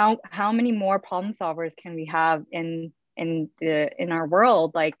 how many more problem solvers can we have in our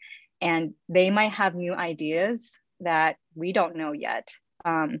world? Like, and they might have new ideas that we don't know yet.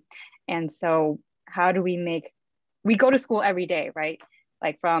 And so how do we go to school every day, right?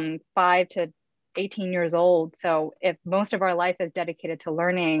 Like from 5 to 18 years old. So if most of our life is dedicated to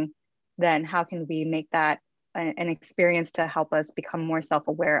learning, then how can we make that an experience to help us become more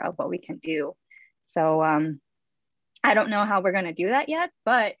self-aware of what we can do. So I don't know how we're going to do that yet,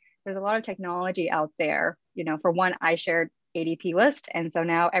 but there's a lot of technology out there. You know, for one, I shared ADP list, and so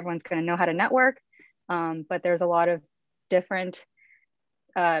now everyone's going to know how to network. But there's a lot of different,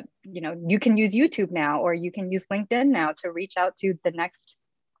 you know, you can use YouTube now, or you can use LinkedIn now to reach out to the next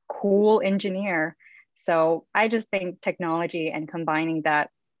cool engineer. So I just think technology and combining that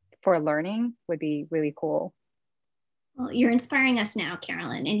for learning would be really cool. Well, you're inspiring us now,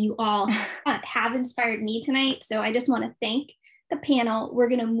 Carolyn, and you all have inspired me tonight. So I just want to thank the panel. We're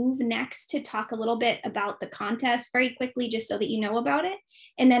going to move next to talk a little bit about the contest very quickly, just so that you know about it.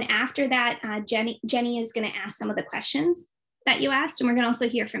 And then after that, Jenny is going to ask some of the questions that you asked, and we're going to also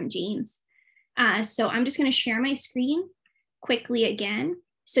hear from James. So I'm just going to share my screen quickly again.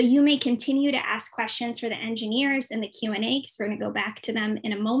 So you may continue to ask questions for the engineers in the Q&A, because we're going to go back to them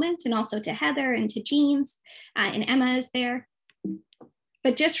in a moment, and also to Heather and to James, and Emma is there.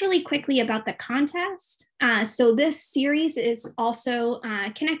 But just really quickly about the contest. So this series is also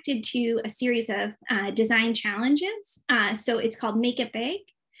connected to a series of design challenges. So it's called Make It Big.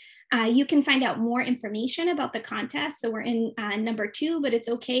 You can find out more information about the contest. So we're in number 2, but it's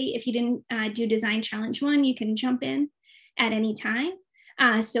okay if you didn't do design challenge 1, you can jump in at any time.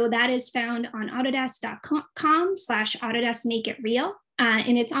 So that is found on autodesk.com/Autodesk Make It Real.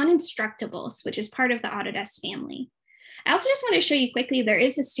 And it's on Instructables, which is part of the Autodesk family. I also just want to show you quickly, there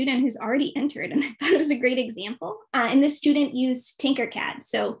is a student who's already entered, and I thought it was a great example. And this student used Tinkercad.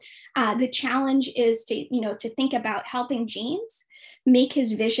 So the challenge is to think about helping James make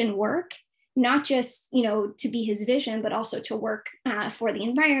his vision work, not just to be his vision, but also to work for the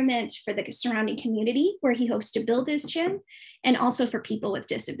environment, for the surrounding community where he hopes to build his gym, and also for people with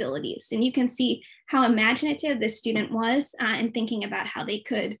disabilities. And you can see how imaginative this student was in thinking about how they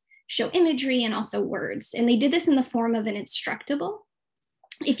could show imagery and also words. And they did this in the form of an Instructable.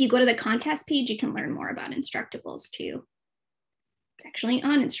 If you go to the contest page, you can learn more about Instructables too. It's actually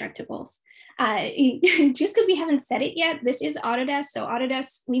on Instructables. Just because we haven't said it yet, this is Autodesk. So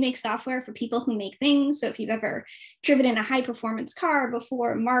Autodesk, we make software for people who make things. So if you've ever driven in a high performance car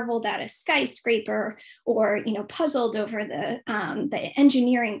before, marveled at a skyscraper, or puzzled over the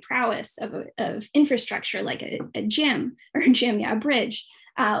engineering prowess of infrastructure like a gym, a bridge,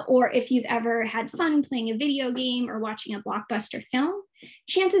 or if you've ever had fun playing a video game or watching a blockbuster film,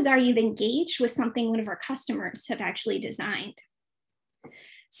 chances are you've engaged with something one of our customers have actually designed.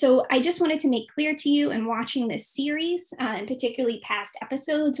 So I just wanted to make clear to you, in watching this series, and particularly past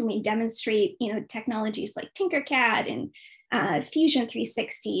episodes, when we demonstrate technologies like Tinkercad and Fusion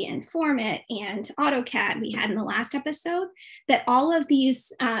 360 and Format and AutoCAD we had in the last episode, that all of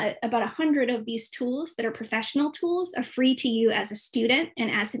these, about 100 of these tools that are professional tools, are free to you as a student and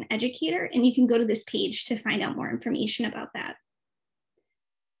as an educator, and you can go to this page to find out more information about that.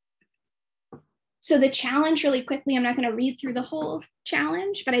 So the challenge, really quickly, I'm not going to read through the whole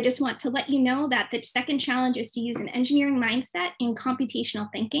challenge, but I just want to let you know that the second challenge is to use an engineering mindset in computational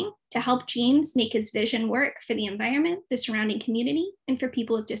thinking to help James make his vision work for the environment, the surrounding community, and for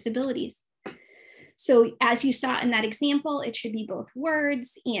people with disabilities. So as you saw in that example, it should be both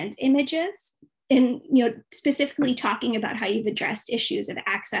words and images, and specifically talking about how you've addressed issues of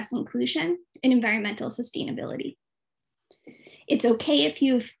access, inclusion, and environmental sustainability. It's okay if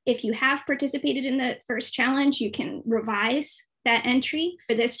you have participated in the first challenge, you can revise that entry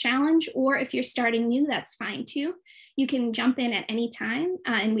for this challenge, or if you're starting new, that's fine too. You can jump in at any time,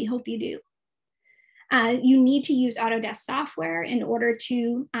 and we hope you do. You need to use Autodesk software in order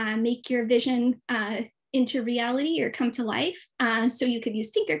to make your vision into reality or come to life. So you could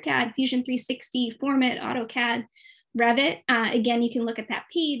use Tinkercad, Fusion 360, Format, AutoCAD, Revit. Again, you can look at that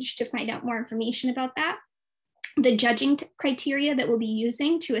page to find out more information about that. The judging criteria that we'll be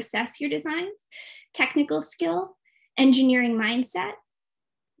using to assess your designs: technical skill, engineering mindset,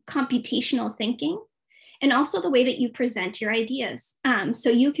 computational thinking, and also the way that you present your ideas. So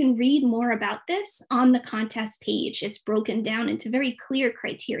you can read more about this on the contest page. It's broken down into very clear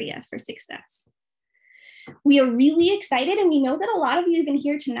criteria for success. We are really excited, and we know that a lot of you even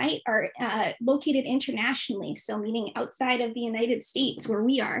here tonight are located internationally, so meaning outside of the United States where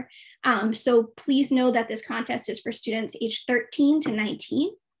we are. So please know that this contest is for students aged 13 to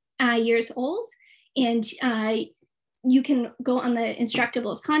 19 years old, and you can go on the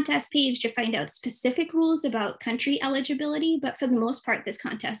Instructables contest page to find out specific rules about country eligibility, but for the most part, this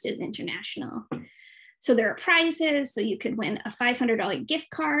contest is international. So there are prizes, so you could win a $500 gift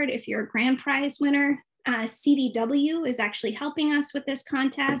card if you're a grand prize winner. CDW is actually helping us with this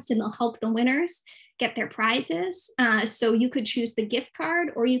contest, and they'll help the winners get their prizes. So you could choose the gift card,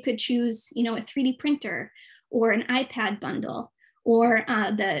 or you could choose, a 3D printer, or an iPad bundle, or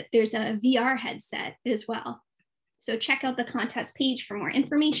there's a VR headset as well. So check out the contest page for more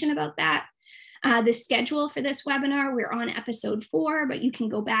information about that. The schedule for this webinar, we're on episode 4, but you can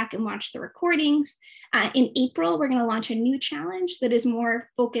go back and watch the recordings. In April, we're going to launch a new challenge that is more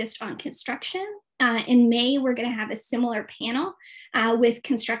focused on construction. In May, we're going to have a similar panel with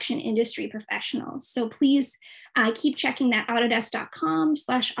construction industry professionals. So please keep checking that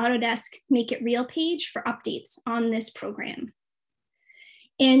autodesk.com/Autodesk Make It Real page for updates on this program.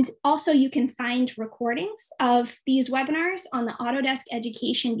 And also you can find recordings of these webinars on the Autodesk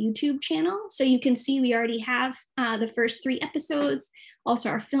Education YouTube channel. So you can see we already have the first 3 episodes. Also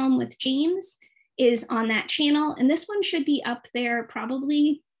our film with James is on that channel. And this one should be up there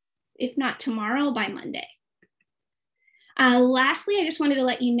probably, if not tomorrow, by Monday. Lastly, I just wanted to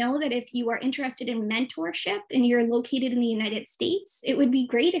let you know that if you are interested in mentorship and you're located in the United States, it would be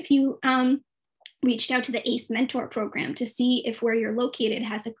great if you reached out to the ACE Mentor program to see if where you're located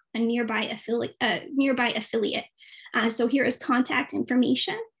has a nearby affiliate. So here is contact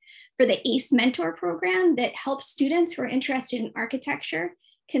information for the ACE Mentor program that helps students who are interested in architecture,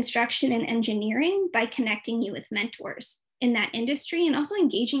 construction, and engineering by connecting you with mentors in that industry and also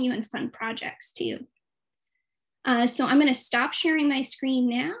engaging you in fun projects too. So I'm going to stop sharing my screen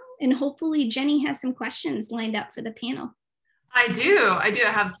now, and hopefully Jenny has some questions lined up for the panel. I do. I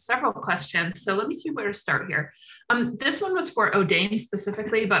have several questions. So let me see where to start here. This one was for O'Dane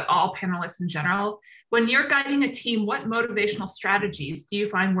specifically, but all panelists in general. When you're guiding a team, what motivational strategies do you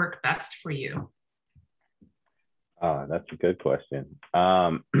find work best for you? That's a good question.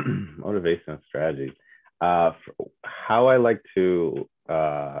 Motivational strategies. How I like to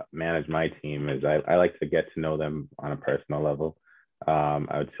manage my team is I like to get to know them on a personal level.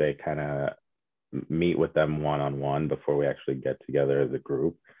 I would say kind of meet with them one-on-one before we actually get together as a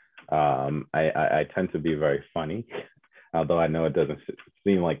group. I tend to be very funny, although I know it doesn't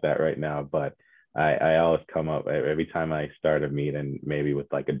seem like that right now, but I always come up every time I start a meeting, maybe with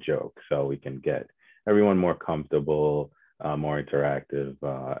like a joke, so we can get everyone more comfortable, more interactive,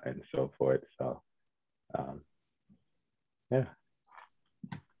 and so forth. So, yeah.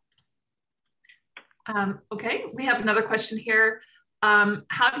 Okay, we have another question here.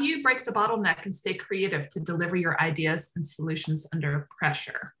 How do you break the bottleneck and stay creative to deliver your ideas and solutions under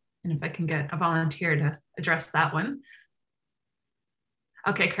pressure? And if I can get a volunteer to address that one.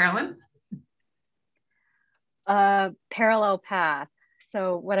 Okay, Carolyn. Parallel path.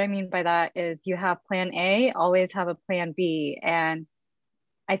 So what I mean by that is you have plan A, always have a plan B. And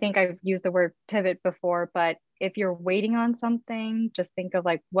I think I've used the word pivot before, but if you're waiting on something, just think of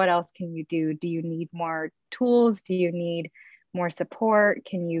like, what else can you do? Do you need more tools? Do you need more support?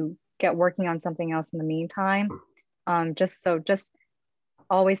 Can you get working on something else in the meantime? Just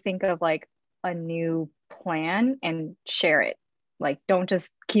always think of like a new plan and share it. Like, don't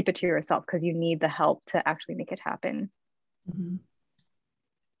just keep it to yourself because you need the help to actually make it happen. Mm-hmm.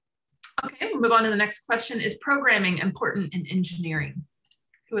 Okay, we'll move on to the next question. Is programming important in engineering?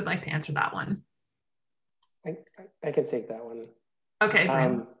 Who would like to answer that one? I can take that one. Okay,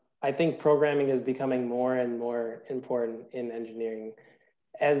 Brandon. I think programming is becoming more and more important in engineering.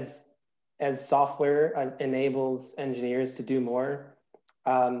 As software enables engineers to do more,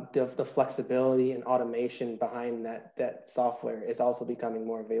 the flexibility and automation behind that software is also becoming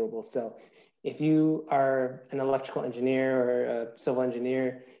more available. So if you are an electrical engineer or a civil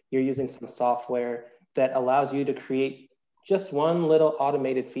engineer, you're using some software that allows you to create just one little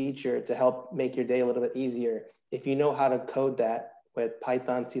automated feature to help make your day a little bit easier. If you know how to code that with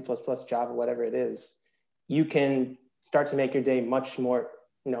Python, C++, Java, whatever it is, you can start to make your day much more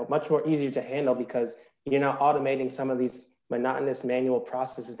easier to handle because you're not automating some of these monotonous manual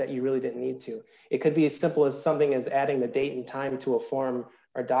processes that you really didn't need to. It could be as simple as something as adding the date and time to a form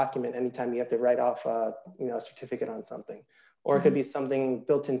or document anytime you have to write off a certificate on something. Or it could be something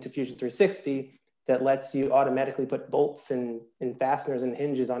built into Fusion 360 that lets you automatically put bolts and fasteners and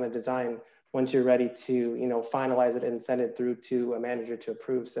hinges on a design once you're ready to finalize it and send it through to a manager to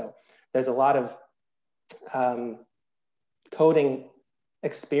approve. So there's a lot of coding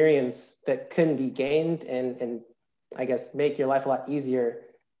experience that can be gained and I guess make your life a lot easier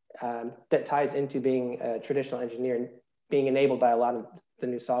that ties into being a traditional engineer and being enabled by a lot of the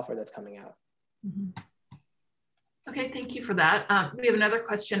new software that's coming out. Mm-hmm. Okay, thank you for that. We have another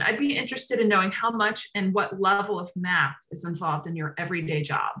question. I'd be interested in knowing how much and what level of math is involved in your everyday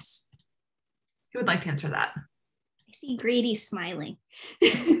jobs. Who would like to answer that? I see Grady smiling.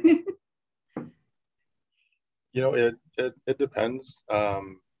 It depends.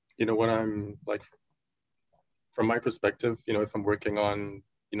 When I'm like, from my perspective, if I'm working on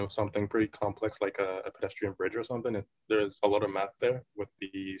something pretty complex like a pedestrian bridge or something, there's a lot of math there with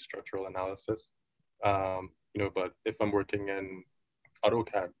the structural analysis. But if I'm working in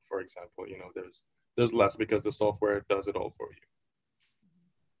AutoCAD, for example, there's less because the software does it all for you.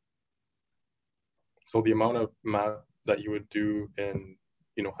 So the amount of math that you would do in,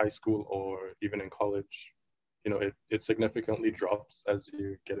 high school or even in college, it significantly drops as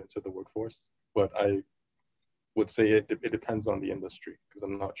you get into the workforce. But I would say it depends on the industry, because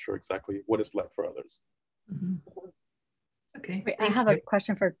I'm not sure exactly what it's like for others. Mm-hmm. Okay. Wait, I have a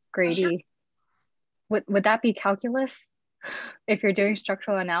question for Grady. Sure. Would that be calculus if you're doing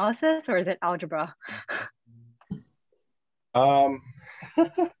structural analysis, or is it algebra?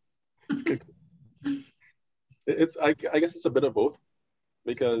 It's good. I guess it's a bit of both,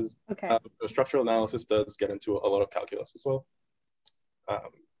 because okay. Structural analysis does get into a lot of calculus as well.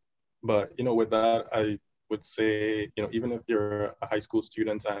 But with that, I would say, even if you're a high school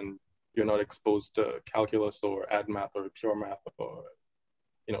student and you're not exposed to calculus or add math or pure math or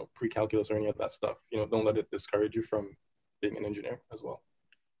pre-calculus or any of that stuff, don't let it discourage you from being an engineer as well,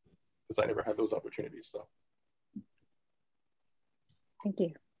 because I never had those opportunities. So thank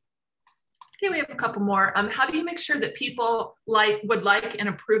you. Okay, we have a couple more. How do you make sure that people would like and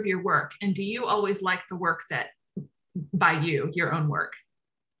approve your work? And do you always like the work that by you, your own work?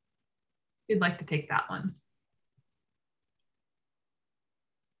 You'd like to take that one.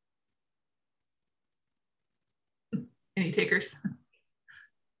 Any takers?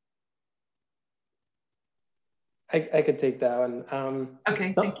 I could take that one.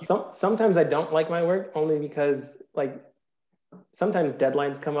 Okay, thank you. Sometimes I don't like my work, only because sometimes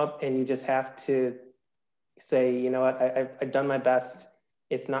deadlines come up and you just have to say, you know what, I've done my best.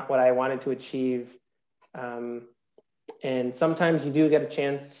 It's not what I wanted to achieve. And sometimes you do get a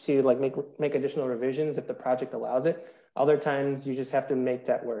chance to make additional revisions if the project allows it. Other times you just have to make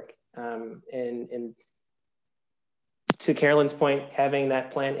that work. And to Carolyn's point, having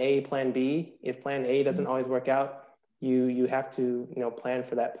that plan A, plan B, if plan A doesn't always work out, you have to plan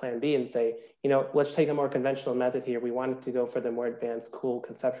for that plan B and say, let's take a more conventional method here. We wanted to go for the more advanced, cool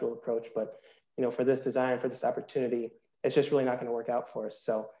conceptual approach, but for this design, for this opportunity, it's just really not going to work out for us.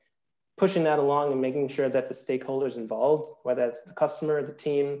 So pushing that along and making sure that the stakeholders involved, whether it's the customer, the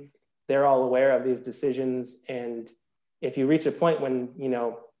team, they're all aware of these decisions. And if you reach a point when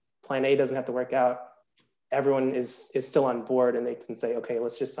plan A doesn't have to work out, everyone is still on board and they can say, okay,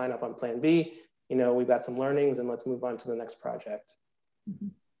 let's just sign up on plan B. We've got some learnings and let's move on to the next project. Mm-hmm.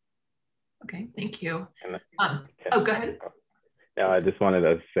 Okay, thank you. Oh, go ahead. No, I just wanted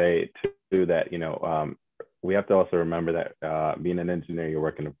to say too that, we have to also remember that being an engineer, you're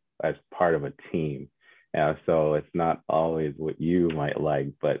working as part of a team. So it's not always what you might like,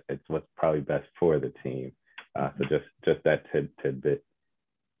 but it's what's probably best for the team. So just that tidbit.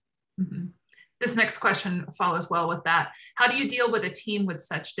 Mm-hmm. This next question follows well with that. How do you deal with a team with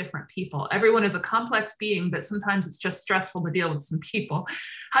such different people? Everyone is a complex being, but sometimes it's just stressful to deal with some people.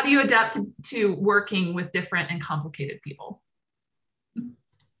 How do you adapt to working with different and complicated people?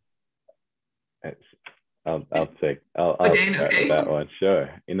 I'll start with that one. Sure.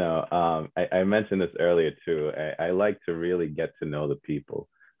 I mentioned this earlier too. I like to really get to know the people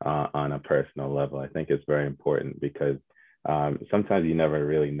on a personal level. I think it's very important because sometimes you never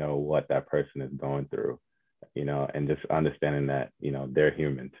really know what that person is going through, and just understanding that, they're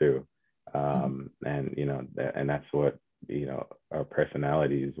human too. And, and that's what, our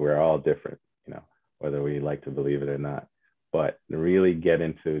personalities, we're all different, whether we like to believe it or not, but really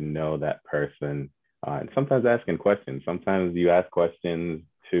getting to know that person. And sometimes asking questions. Sometimes you ask questions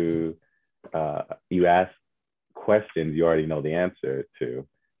you already know the answer to,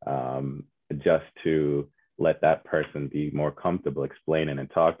 just to let that person be more comfortable explaining and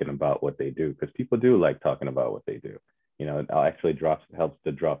talking about what they do, because people do like talking about what they do. It actually helps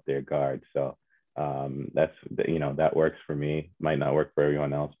to drop their guard. So that works for me. Might not work for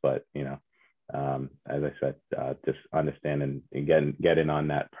everyone else, but as I said, just understanding and getting on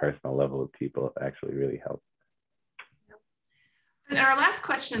that personal level with people actually really helps. And our last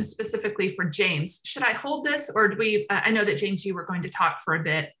question specifically for James, should I hold this or do we, I know that James, you were going to talk for a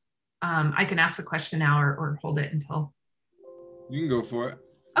bit. I can ask the question now or hold it until. You can go for it.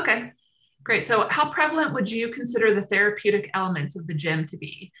 Okay, great. So how prevalent would you consider the therapeutic elements of the gym to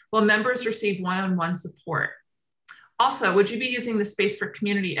be? Will members receive one-on-one support? Also, would you be using the space for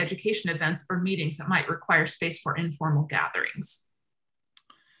community education events or meetings that might require space for informal gatherings?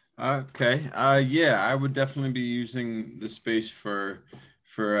 Okay. Yeah, I would definitely be using the space for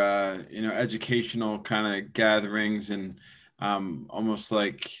educational kind of gatherings and almost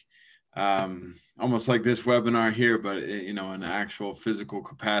like almost like this webinar here, but you know, in actual physical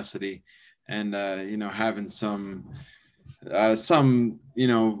capacity, and you know, having some you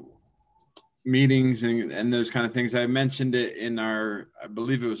know, meetings and those kind of things. I mentioned it in our, I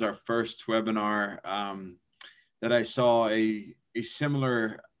believe it was our first webinar, that I saw a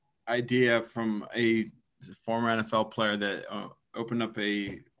similar idea from a former NFL player that opened up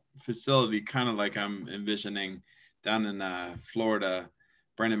a facility kind of like I'm envisioning down in Florida.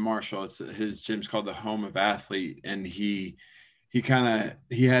 Brandon Marshall, his gym's called the Home of Athlete, and he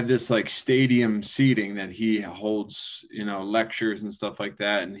had this like stadium seating that he holds, you know, lectures and stuff like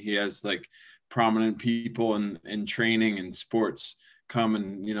that, and he has like prominent people in training and sports come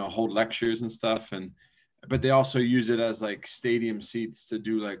and, you know, hold lectures and stuff, and but they also use it as like stadium seats to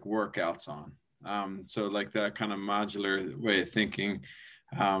do like workouts on. So like that kind of modular way of thinking,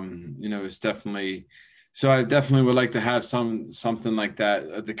 you know, is definitely, so I definitely would like to have something like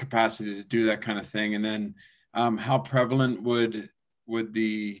that, the capacity to do that kind of thing. And then how prevalent would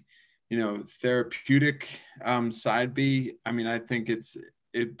the, you know, therapeutic side be? I mean, I think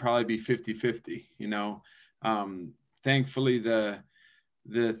it'd probably be 50-50, you know. Thankfully, the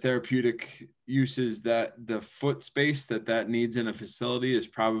therapeutic uses, that the foot space that needs in a facility is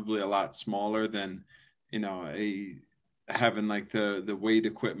probably a lot smaller than, you know, having like the weight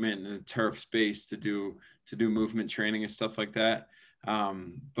equipment and the turf space to do movement training and stuff like that.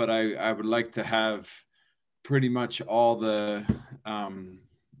 But I would like to have pretty much all the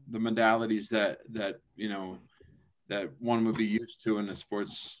modalities that you know, that one would be used to in a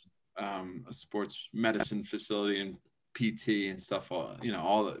sports medicine facility and PT and stuff, all, you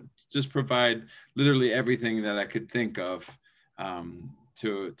know, just provide literally everything that I could think of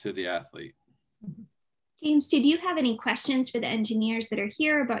to the athlete. James, did you have any questions for the engineers that are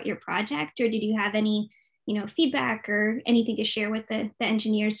here about your project, or did you have any, you know, feedback or anything to share with the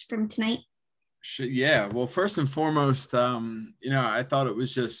engineers from tonight? Yeah, well, first and foremost, you know, I thought it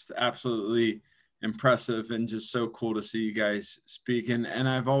was just absolutely impressive and just so cool to see you guys speak. And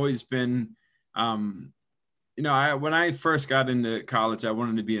I've always been, you know, when I first got into college, I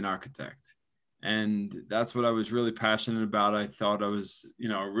wanted to be an architect, and that's what I was really passionate about. I thought I was, you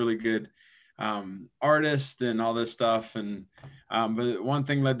know, a really good artist and all this stuff. And but one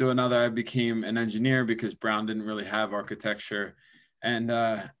thing led to another. I became an engineer because Brown didn't really have architecture. And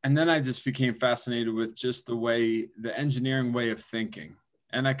then I just became fascinated with just the engineering way of thinking.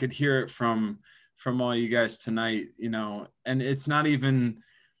 And I could hear it from all you guys tonight, you know, and it's not even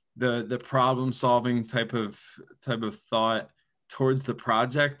the problem solving type of thought towards the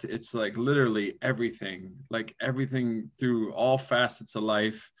project. It's like literally everything through all facets of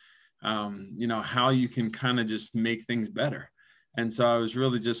life, you know, how you can kind of just make things better. And so I was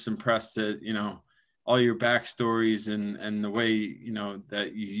really just impressed at, you know, all your backstories and the way, you know,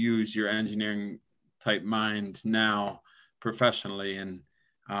 that you use your engineering type mind now professionally. And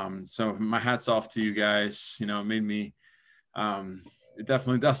so my hat's off to you guys. You know, it made me, it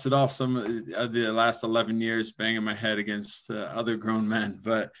definitely dusted off some of the last 11 years banging my head against other grown men.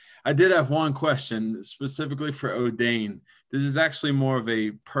 But I did have one question specifically for O'Dane. This is actually more of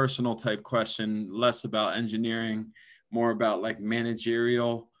a personal type question, less about engineering, more about like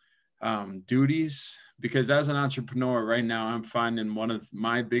managerial duties. Because as an entrepreneur right now, I'm finding one of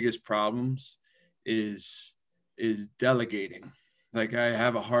my biggest problems is delegating. Like I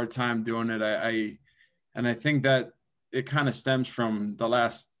have a hard time doing it. And I think that it kind of stems from the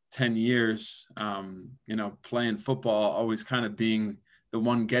last 10 years, you know, playing football, always kind of being the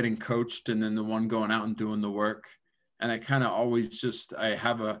one getting coached and then the one going out and doing the work. And I kind of always just, I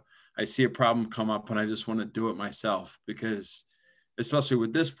see a problem come up and I just want to do it myself, because especially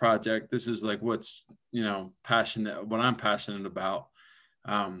with this project, this is like what's, you know, what I'm passionate about.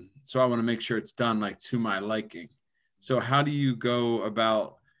 So I want to make sure it's done like to my liking. So how do you go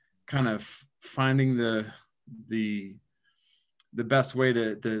about kind of finding the best way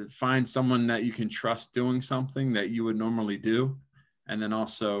to find someone that you can trust doing something that you would normally do, and then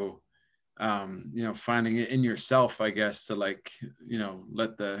also you know, finding it in yourself, I guess, to like, you know,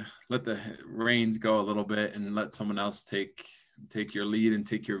 let the reins go a little bit and let someone else take your lead and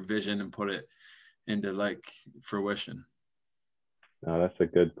take your vision and put it into like fruition? No, that's a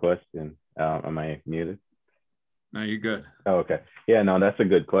good question. Am I muted? No, you're good. Oh, okay. Yeah, no, that's a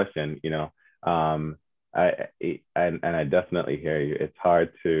good question. You know, I definitely hear you. It's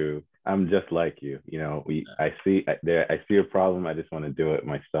hard to. I'm just like you. You know, I see a problem. I just want to do it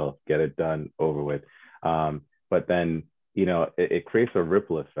myself, get it done, over with. But then, you know, it creates a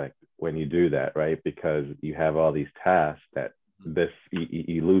ripple effect when you do that, right? Because you have all these tasks that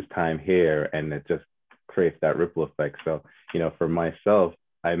you lose time here, and it just creates that ripple effect. So, you know, for myself,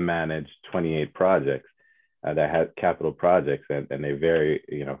 I manage 28 projects that had capital projects, and they vary,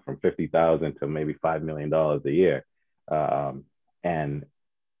 you know, from 50,000 to maybe $5 million a year. And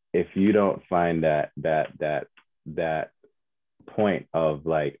if you don't find that point of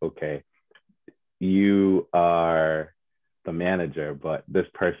like, okay, you are the manager, but this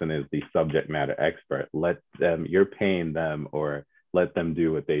person is the subject matter expert. Let them, you're paying them, or let them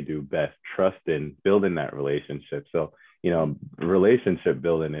do what they do best. Trust in building that relationship. So, you know, relationship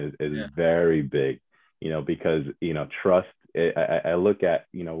building is very big, you know, because, you know, trust, I look at,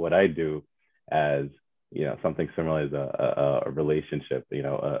 you know, what I do as, you know, something similar as a relationship, you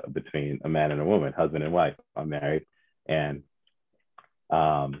know, between a man and a woman, husband and wife. I'm married, and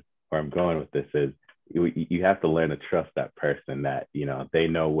where I'm going with this is, you have to learn to trust that person, that, you know, they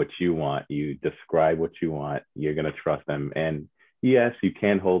know what you want. You describe what you want, you're going to trust them. And yes, you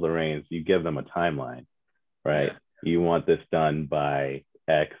can hold the reins. You give them a timeline, right? You want this done by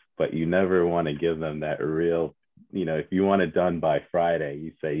X, but you never want to give them that real, you know, if you want it done by Friday,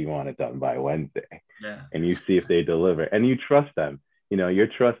 you say you want it done by Wednesday, and you see if they deliver, and you trust them. You know, you're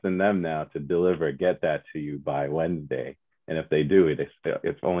trusting them now to deliver, get that to you by Wednesday. And if they do it,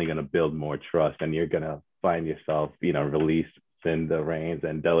 it's only going to build more trust, and you're going to find yourself, you know, releasing the reins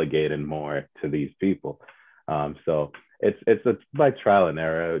and delegating more to these people. So it's by trial and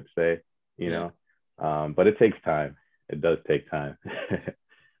error, I would say, you know, but it takes time. It does take time.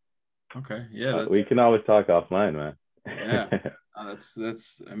 Okay. Yeah. We can always talk offline, man.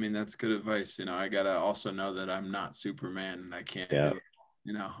 I mean, that's good advice. You know, I got to also know that I'm not Superman and I can't do it,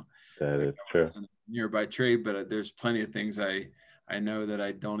 you know. That is true. Engineer by trade, but there's plenty of things I know that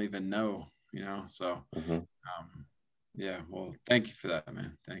I don't even know, you know. So yeah, well, thank you for that,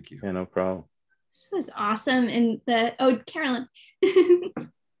 man. Thank you. Yeah, no problem. This was awesome. And Carolyn.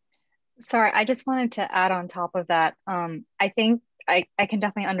 Sorry, I just wanted to add on top of that. I think I can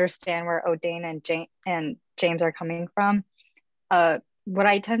definitely understand where O'Dane and James are coming from. What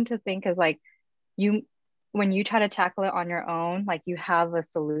I tend to think is like, when you try to tackle it on your own, like you have a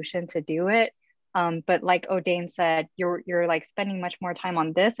solution to do it. But like O'Dane said, you're like spending much more time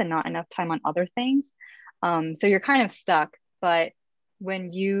on this and not enough time on other things. So you're kind of stuck. But when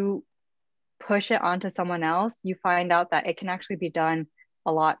you push it onto someone else, you find out that it can actually be done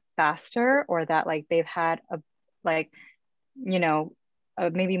a lot faster, or that like they've had a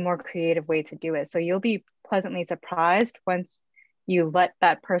maybe more creative way to do it. So you'll be pleasantly surprised once you let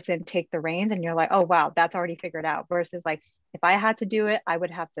that person take the reins, and you're like, oh wow, that's already figured out. Versus like, if I had to do it, I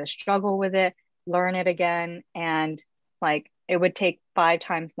would have to struggle with it, learn it again, and like it would take 5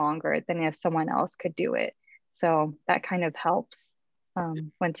 times longer than if someone else could do it. So that kind of helps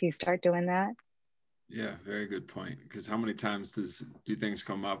once you start doing that. Yeah, very good point. Because how many times do things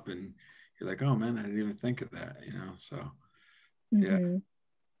come up and you're like, oh man, I didn't even think of that, you know? So yeah.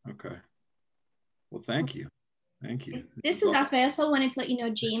 Okay. Well, thank you. Thank you. This is awesome. I also wanted to let you know,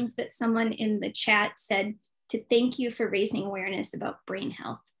 James, that someone in the chat said to thank you for raising awareness about brain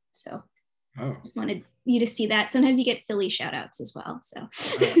health. So just wanted you to see that. Sometimes you get Philly shout outs as well. So,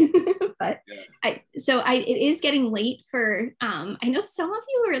 but it is getting late for, I know some of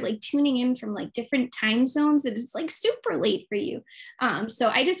you are like tuning in from like different time zones, and it's like super late for you. So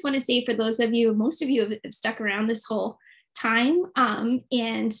I just want to say, for those of you, most of you have stuck around this whole time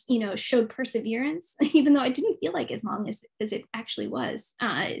and, you know, showed perseverance, even though it didn't feel like as long as it actually was.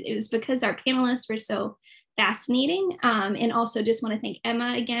 It was because our panelists were so fascinating. And also just want to thank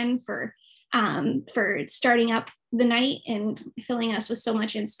Emma again for starting up the night and filling us with so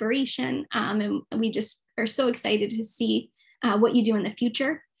much inspiration. And we just are so excited to see what you do in the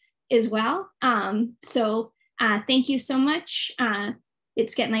future as well. So thank you so much.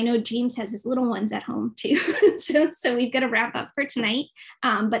 I know James has his little ones at home too. so we've got to wrap up for tonight.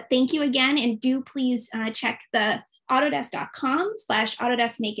 But thank you again. And do please check the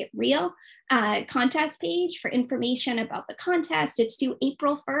autodesk.com/Autodesk Make It Real contest page for information about the contest. It's due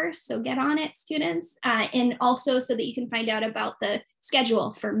April 1st, so get on it, students. And also so that you can find out about the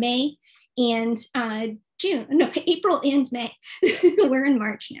schedule for May and April and May. We're in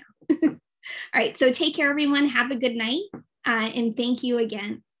March now. All right, so take care, everyone. Have a good night, and thank you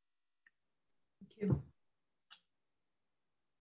again. Thank you.